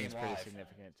that 17 is game pretty live.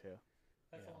 significant, too.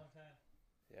 That's Yeah. a long time.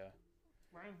 Yeah.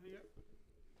 Brian, who you got?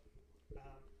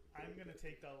 I'm going to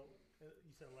take the.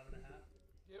 You said 11 and a half?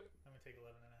 Yep. I'm going to take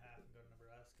 11 and a half and go to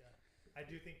Nebraska. I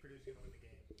do think Purdue's going to win the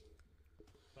game.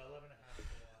 But 11 and a half is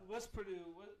a lot. What's Purdue?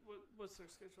 What's their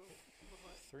schedule look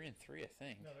like? 3-3, I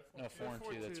think. No, they're No,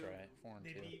 4-2. That's 4-2. right. 4-2.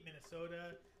 They beat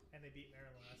Minnesota and they beat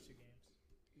Maryland last two games.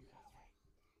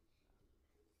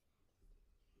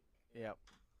 Yep.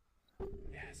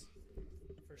 Yes.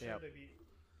 For sure, Yep. they beat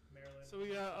Maryland. So we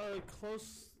got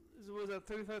close. Was that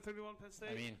 35-31 Penn State?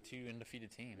 I mean, 2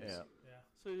 undefeated teams. Yeah. Yeah.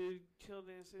 So you killed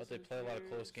the NC But they State play a lot of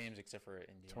Warriors. close games except for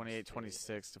Indiana.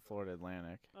 28-26 to Florida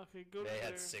Atlantic. Okay, go to They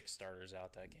their, had 6 starters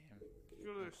out that game.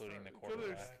 go to their including the Go to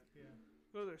their, quarterback. Yeah.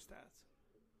 go to their stats.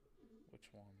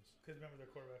 Which ones? Because remember, their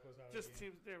quarterback was out of Just the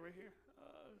game. teams there, right here.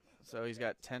 So he's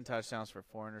got 10 touchdowns for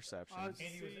 4 interceptions. I And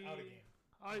he was out of game.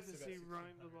 I like to Still got see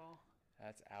running the 1,600. ball.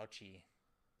 That's ouchie.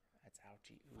 That's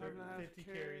ouchie. 50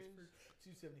 carries for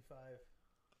 275.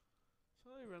 So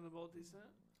they run the ball decent.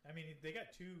 I mean, they got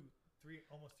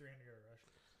almost 300-yard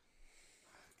rushes.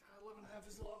 God, 11.5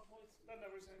 is a lot of points. That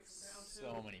number's gonna come down too.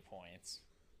 So many points.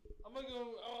 I'm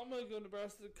gonna go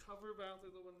Nebraska to cover, but I don't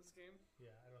think they'll win this game.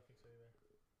 Yeah, I don't think so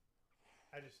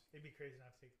either. It'd be crazy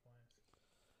not to take the points.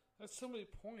 That's so many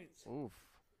points. Oof.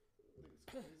 I think it's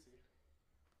crazy.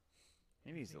 He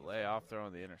needs to lay off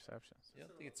throwing the interceptions. You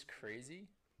don't think it's crazy?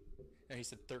 No, he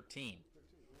said 13. 13.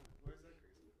 Why is that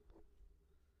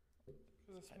crazy?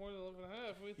 Because it's more than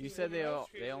 11.5. What do You think said they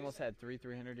Nebraska's they crazy? almost had 3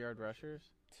 300-yard rushers?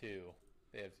 2.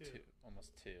 They have Two. 2.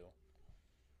 Almost 2.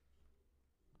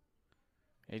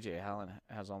 A.J. Allen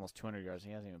has almost 200 yards.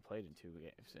 He hasn't even played in 2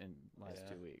 games in last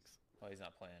Yeah. 2 weeks. Well, he's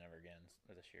not playing ever again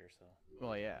this year, so.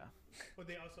 Well, yeah. But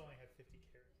they also only had 50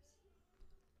 carries.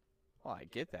 Well, I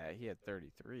get that. He had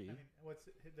 33. I mean, what's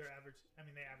their average? I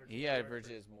mean, they average. He 4 yards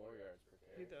averages more yards per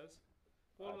He carry. does.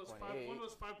 One was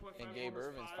 5.8, 5.5. And Gabe one was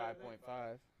Irvin's 5, I think.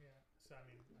 5.5. Yeah. So I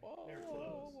mean, they're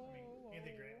close. I mean,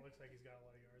 Anthony Grant looks like he's got a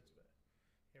lot of yards, but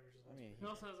he averages. I mean, He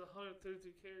also has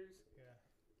 133 carries. yeah.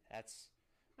 That's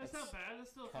That's not bad. That's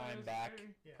still prime fine. back.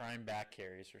 Yeah. Prime back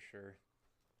carries for sure.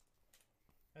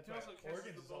 That's He why also catches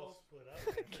Oregon's the is all ball. split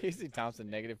up. Casey Thompson,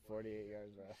 negative 48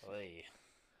 yards rush. Play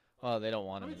Well, they don't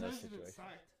want How him many in this times has he been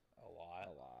situation. sacked? a lot.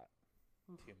 A lot.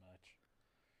 Too much.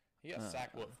 He got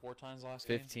sacked, what, 4 times last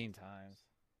 15 times.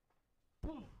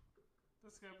 Boom.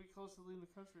 That's got to be close to leading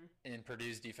the country. game? And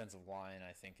Purdue's defensive line,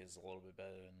 I think, is a little bit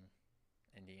better than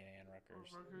Indiana and Or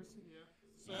Rutgers. Rutgers, yeah.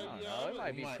 So, I don't yeah, know. It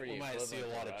might We be might, pretty we might see a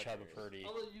equivalent lot to of Chubba Rutgers. Purdy.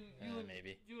 I'll let you,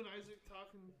 Maybe. you and Isaac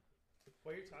talking.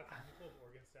 While you're talking, can you pull up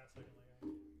Oregon stats so I can look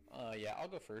at it? Yeah, I'll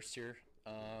go first here.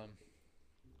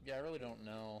 Yeah, I really don't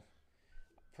know.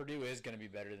 Purdue is going to be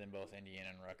better than both Indiana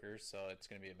and Rutgers, so it's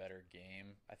going to be a better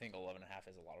game. I think 11.5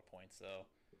 is a lot of points, though.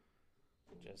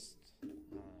 Just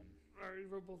All right,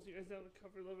 we're both you guys down to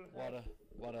cover 11.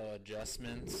 a lot of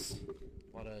adjustments.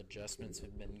 A lot of adjustments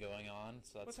have been going on,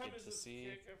 so What that's time good is to this see.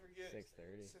 kick? I forget.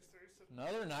 6:30. 6:30. So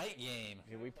Another night game.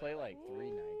 Yeah, we play like 3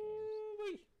 night games.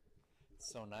 Woo-wee. It's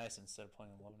so nice instead of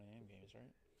playing 11 a.m. games, right?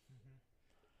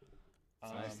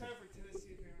 it's nice time for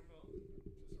Tennessee and Vanderbilt.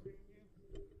 Just a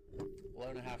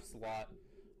random game. 11.5 is a lot.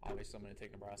 Obviously, I'm going to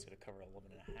take Nebraska to cover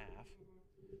 11.5.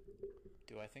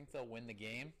 Do I think they'll win the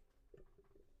game?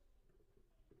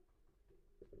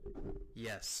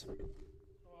 Yes.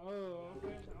 Oh,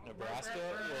 okay. Nebraska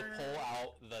will pull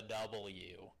out the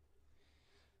W.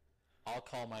 I'll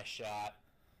call my shot.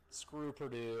 Screw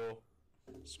Purdue.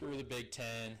 Screw the Big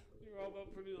Ten. You were all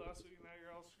about Purdue last week, and now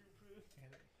you're all screwed Purdue.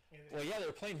 And Well, yeah, they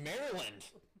were playing Maryland.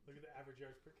 look at the average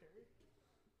yards per carry.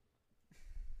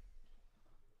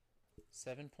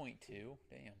 7.2.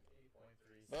 Damn.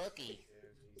 Bucky.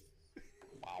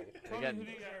 Wow. Tony, got- who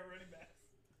do you got? Our running backs.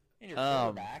 And your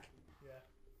Um, quarterback. Yeah.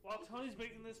 While Tony's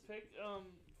making this pick,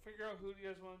 figure out who do you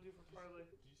guys want to do for parlay.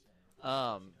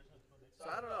 So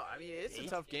I don't know. I mean, it's a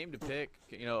tough game to pick.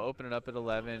 You know, open it up at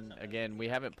 11. Again, we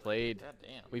haven't played. God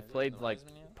damn. We've Has it played been like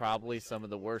Heisman yet? probably some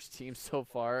of the worst teams so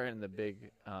far in the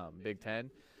Big Ten.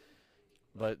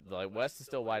 But like West is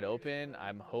still wide open.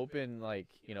 I'm hoping like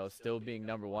still being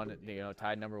number one,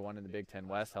 tied number one in the Big Ten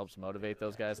West helps motivate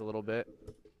those guys a little bit.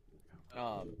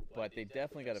 But they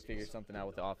definitely got to figure something out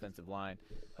with the offensive line.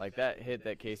 Like that hit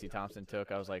that Casey Thompson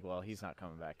took, I was like, well, he's not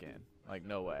coming back in. Like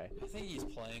no way. I think he's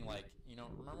playing like,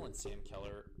 remember when Zach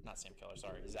Taylor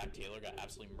got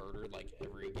absolutely murdered like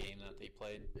every game that they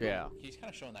played? Yeah. He's kind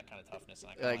of showing that kind of toughness,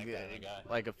 and I kind of like that in a guy.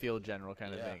 Like a field general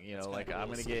kind of Yeah, thing. it's Like kinda I'm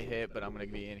cool gonna to get see. hit, but I'm gonna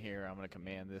be in here. I'm gonna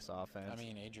command this offense. I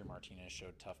mean, Adrian Martinez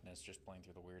showed toughness just playing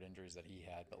through the weird injuries that he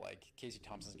had, but like Casey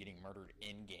Thompson's getting murdered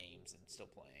in games and still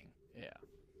playing. yeah.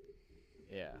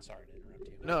 Yeah. Sorry to interrupt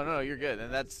you. No, you're good.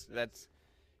 And that's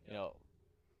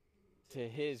to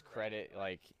his credit,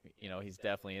 like, he's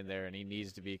definitely in there and he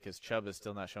needs to be because Chubb is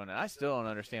still not showing it. I still don't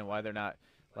understand why they're not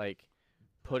like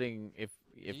putting if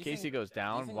Do you Casey think- goes do you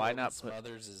down, think why Logan not put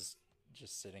Smothers is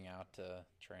just sitting out to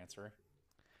transfer?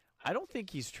 I don't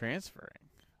think he's transferring.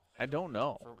 I don't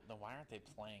know. Then why aren't they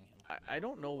playing him? I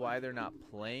don't know why they're not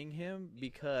playing him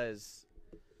because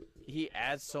he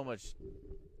adds so much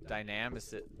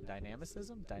dynamicism.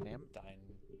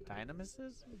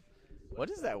 What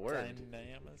is that word?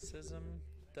 Dynamicism?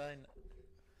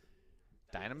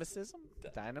 Dynamicism?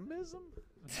 Dynamism?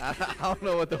 I don't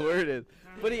know what the word is,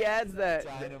 but he adds that.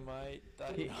 Dynamite.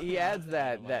 He adds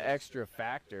that extra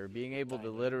factor, being able to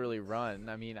literally run.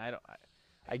 I mean,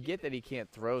 I get that he can't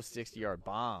throw 60-yard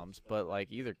bombs, but like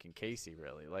either can Casey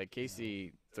really. Like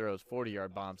Casey throws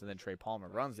 40-yard bombs, and then Trey Palmer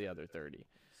runs the other 30.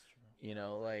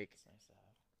 Like It's nice to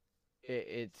have.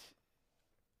 it's.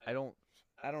 I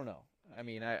don't know. I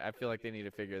mean, I feel like they need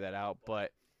to figure that out,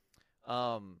 but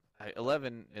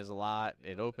 11 is a lot.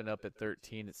 It opened up at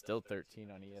 13. It's still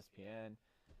 13 on ESPN.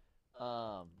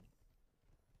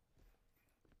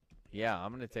 Yeah, I'm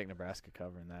going to take Nebraska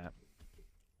covering that.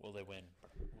 Will they win?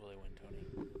 Will they win, Tony?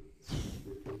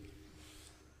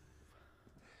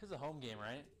 This is a home game,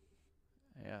 right?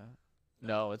 Yeah.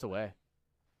 No, it's away.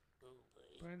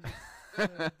 Brandon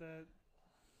said that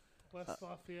West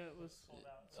Lafayette was.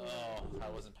 Oh, I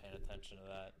wasn't paying attention to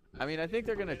that. I mean, I think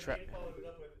they're going to try. They followed it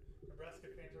up with Nebraska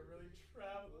fans are really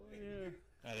traveling.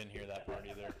 Yeah. I didn't hear that part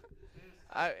either.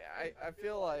 I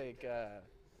feel like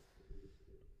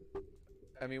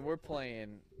I mean we're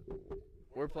playing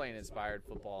inspired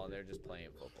football and they're just playing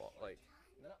football. Like,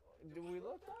 no, do we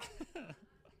look?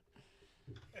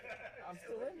 I'm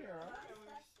still in here. Huh?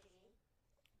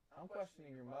 I'm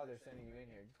questioning your mother sending you in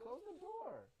here. Close the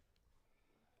door.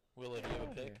 Will, if you have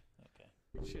a pick? Okay.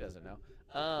 She doesn't know.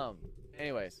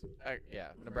 Anyways, yeah,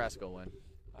 Nebraska will win.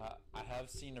 I have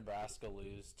seen Nebraska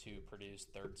lose to Purdue's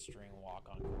third-string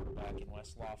walk-on quarterback in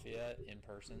West Lafayette in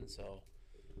person, so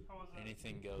How was that?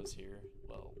 anything goes here.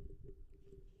 Well,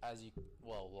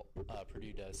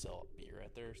 Purdue does sell beer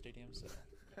at their stadium, so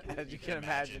As you can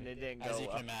imagine, it didn't go as you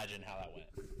well. can imagine how that went.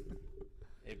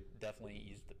 It definitely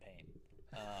eased the pain.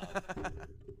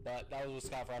 But that was with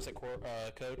Scott Frost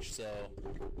at coach, so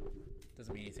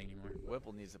doesn't mean anything anymore.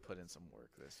 Whipple needs to put in some work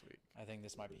this week. I think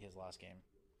this might be his last game,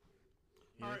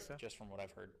 You think so? just from what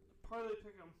I've heard, Parlay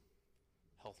pick 'em.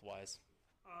 health-wise.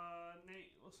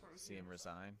 Nate, we'll start with See you. him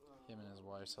resign. Him and his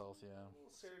wife's health, yeah.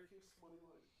 Syracuse money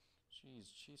line.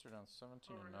 Jeez, Chiefs are down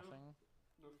 17 Oh, to right now? nothing.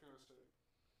 North Carolina State.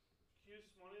 Hughes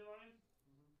money line.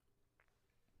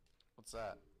 What's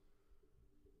that?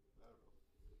 I don't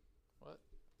know. What?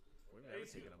 We've never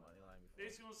taken a money line before.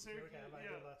 Nate's going Syracuse. I did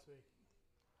Yeah. last week.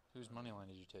 Whose money line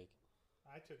did you take?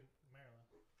 I took Maryland.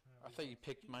 I thought you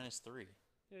picked -3.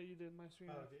 Yeah, you did. My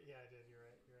screen. Oh, yeah, I did. You're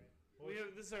right. What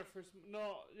was- This is our first.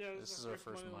 No, yeah, This is our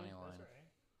first money That's line. right.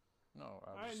 No, All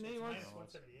I right, was Nate wants- Minus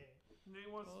 178.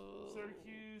 Nate wants Oh.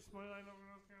 Syracuse money line over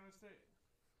North Carolina State.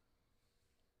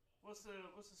 What's the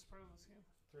spread of this game?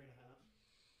 3.5.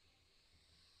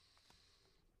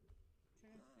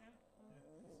 Okay, yeah.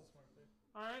 Yeah, that's a smart pick.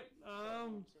 All right.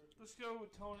 Let's go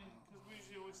with Tony because we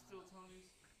usually always steal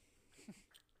Tony's.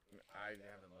 I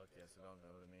haven't looked yet, so don't go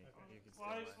to me. Okay. You can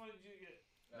Why? steal mine. What did you get?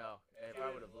 No, if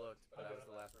I would have looked, but I was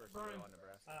the last person to go on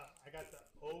Nebraska. I got the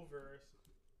overs.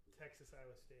 Texas,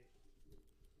 Iowa State.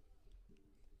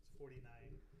 It's 49.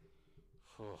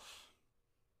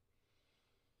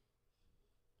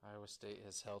 Iowa State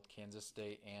has held Kansas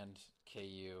State and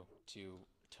KU to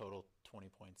total 20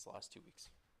 points the last 2 weeks.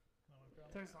 No, my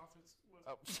problem. Texas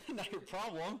offense. Not your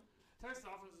problem. Texas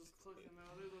offense is clicking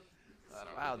now. They look.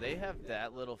 Wow, they have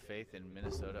that little faith in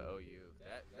Minnesota OU.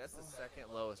 That's the second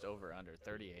lowest over under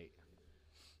 38.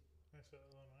 Minnesota,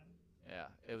 Illinois. Yeah,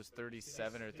 it was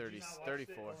 37 or Did you 30, not watch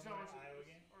 34. The Illinois, Iowa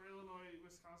game? Or Illinois,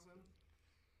 Wisconsin.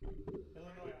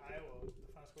 Illinois, Iowa.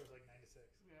 The final score was like 96.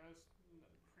 Yeah, it's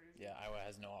crazy. Yeah, Iowa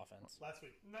has no offense. Last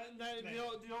week.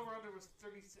 The over under was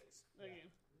 36 that Yeah.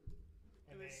 game.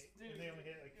 And they only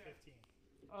hit like 15.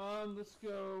 Let's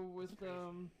go with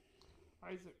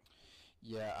Isaac.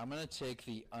 Yeah, I'm going to take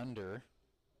the under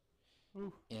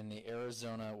Ooh. in the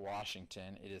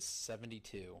Arizona-Washington. It is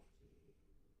 72.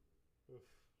 Oof.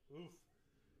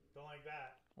 Don't like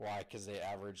that. Why? Because they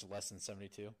average less than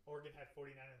 72? Oregon had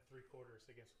 49 3/4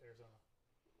 against Arizona.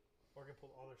 Oregon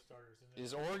pulled all their starters. And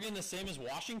Is Oregon the same as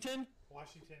Washington?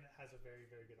 Washington has a very,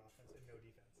 very good offense and no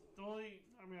defense. The only,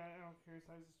 I don't care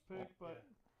Isaac's pick, but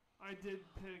I did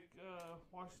pick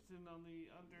Washington on the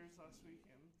unders last week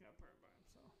and got burned by him.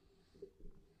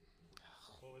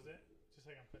 So What was it? Just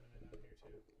like I'm putting them in on here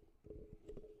too.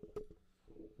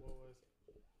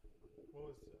 What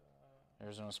was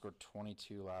Arizona scored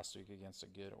 22 last week against a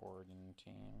good Oregon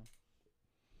team.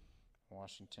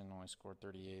 Washington only scored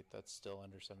 38. That's still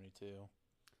under 72.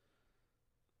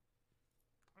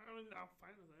 I'm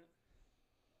fine with that.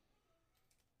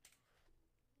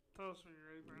 Tell us when you're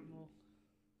ready, Brian. We'll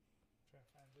trying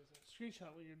to find is it?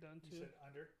 screenshot when you're done You too. said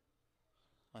under?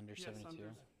 Under Yes, 72.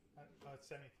 unders. It's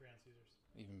 73 on Caesars.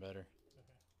 Even better.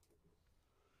 Okay.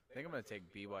 I think I'm going to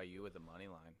take BYU with the money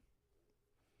line.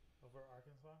 Over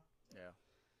Arkansas? Yeah.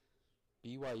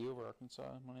 BYU over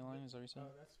Arkansas money line, is that what you said?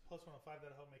 That's plus 105.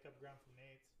 That'll help make up ground from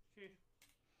Nate's. Okay.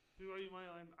 BYU money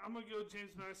line. I'm gonna go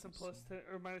James Madison plus 10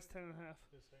 or minus 10.5.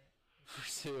 Just a second.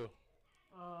 Pursue.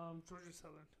 Georgia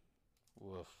Southern.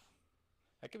 Woof.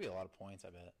 That could be a lot of points,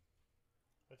 I bet.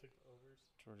 I took the overs.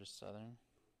 Georgia Southern.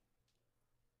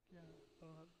 Yeah.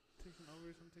 I'm taking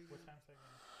overs. I'm taking. What time's that game?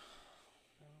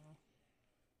 I don't know.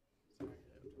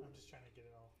 Sorry, I'm just trying to get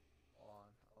it all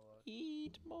on.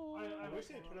 Eat more. I wish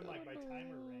they put them like by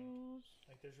timer rank.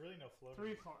 Like there's really no floating.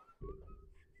 3 o'clock. Oh,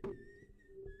 there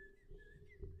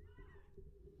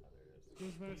it is.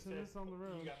 James Madison is on the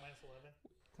road. You got minus 11?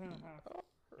 10.5.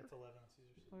 It's 11 on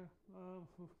Caesars. Oh,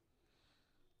 yeah.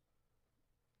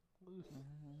 Loose.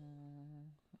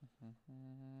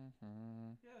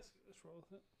 Yes, let's roll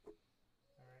with it.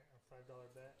 Alright, our $5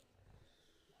 bet.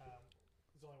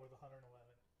 It's only worth 111.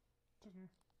 It's okay.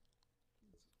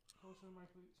 It's closer to my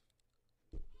please.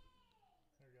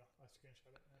 There we go. I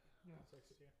screenshot it. Yeah. I'll text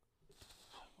it to you.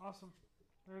 Awesome.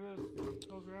 There it is.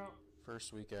 Those are out.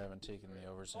 First week I haven't taken the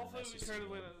overs in Hopefully an we SEC try to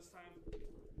game. win it this time.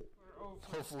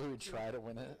 Hopefully we try to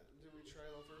win it. Did we try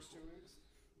the first 2 weeks?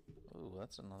 Ooh,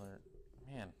 that's another...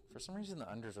 Man, for some reason the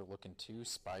unders are looking too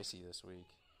spicy this week.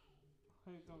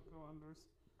 Hey, don't go unders.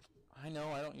 I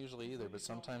know, I don't usually either, but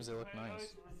sometimes they look I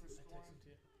nice. like room for I scoring. texted to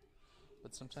you.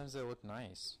 But sometimes they look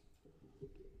nice.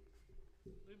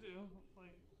 They do.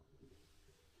 Like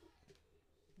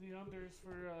the unders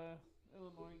for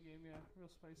Illinois game, yeah, real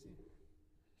spicy.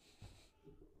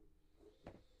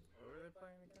 What were they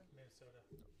playing again? Minnesota.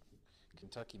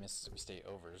 Kentucky, Mississippi State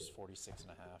overs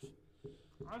 46.5.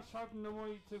 I'm shocked no more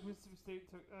you took Mississippi State,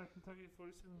 took Kentucky at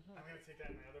 47. I'm going to take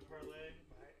that in my other parlay,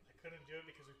 but I couldn't do it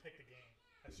because we picked the game.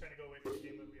 I was trying to go away from the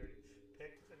game that we already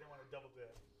picked because I didn't want to double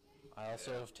dip. I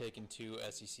also have taken 2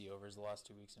 SEC overs the last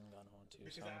 2 weeks and gone home too,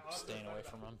 so Because I I'm also staying thought away about-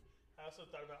 from them. I also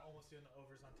thought about almost doing the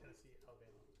overs on Tennessee,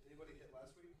 Alabama. Anybody hit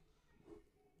last week?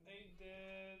 They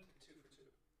did. 2 for 2.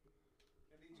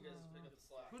 I need you guys to pick up the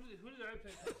slack. Who did I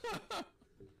pick?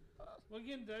 What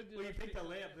game did I do? Well, you last picked week?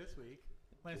 a layup this week.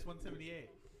 Minus 178.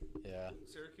 Yeah,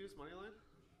 Syracuse money line?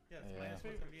 Yeah, it's Yeah. minus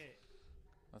 178.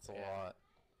 that's a Yeah. lot.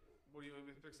 What do you want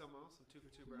me to pick something else? I'm 2 for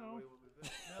 2, Brian. No. What do you want me to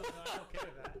pick? No, I'm okay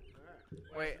with that. All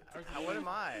right. Wait, what am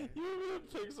I? You're gonna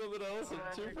pick something else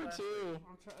What did I pick last week?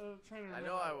 I'm trying to. I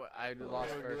know I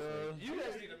lost first week. You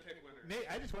guys need to pick winners. Nate,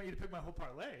 I just want you to pick my whole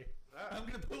parlay. I'm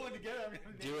going to put one together.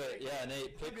 Do it, yeah,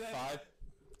 Nate. Pick Maybe 5.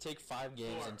 Take 5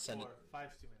 games and send it.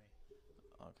 Five's too many.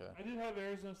 Okay. I did have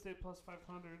Arizona State plus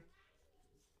 500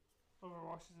 over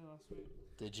Washington last week.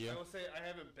 Did you? I will say I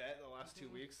haven't bet in the last 2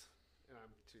 weeks, and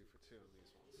I'm 2 for 2 on these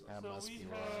ones. So. That So must we be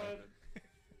had- why.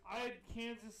 I had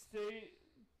Kansas State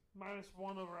minus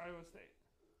 1 over Iowa State.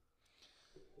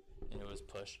 And it was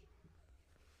push.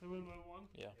 They win by 1.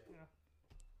 Yeah. Yeah.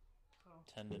 So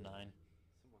 10-9. Someone else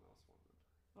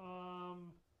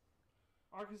won.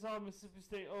 Arkansas, Mississippi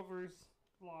State overs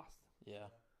lost. Yeah.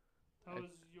 That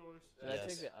was yours. Did I Yes.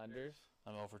 take the unders?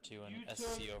 I'm over 2 and You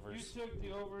SEC took, overs. You took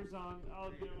the overs on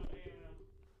Alabama A&M.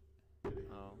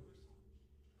 Oh.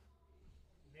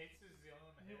 Nate's is the only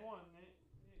one that He hit. won.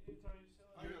 You thought you said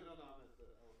Oh, no, I meant the Alabama one.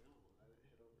 I didn't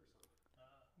hit overs on.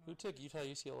 Who took Utah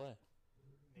UCLA?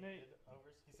 Nate did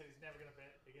overs. He said he's never going to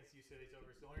bet against UCLA's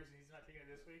overs. The only reason he's not taking it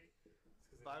this week is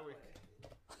because Bye week.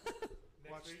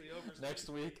 Watch week. the overs. Next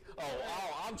week?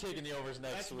 Oh, I'm taking the overs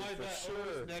next That's week my for bet. sure.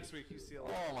 Overs next week, UCLA.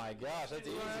 Oh my gosh, that's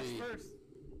Who asked easy. first?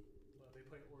 Well, they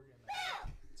play Oregon next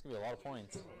week. It's gonna be a lot of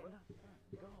points. Go.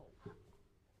 Told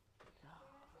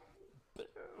me to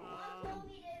boo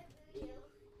you.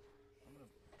 I'm gonna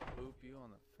boop you on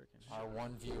the freaking Our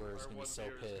one viewer is Our gonna be one so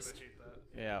viewer's gonna pissed. hate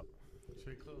that. Yeah. Should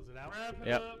we close it out? Wrap it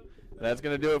Yep. up. That's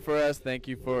gonna do it for us. Thank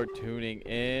you for tuning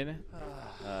in.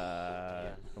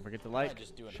 Yeah. Don't forget to I might like,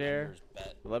 just do an share. unders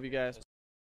bet. Love you guys.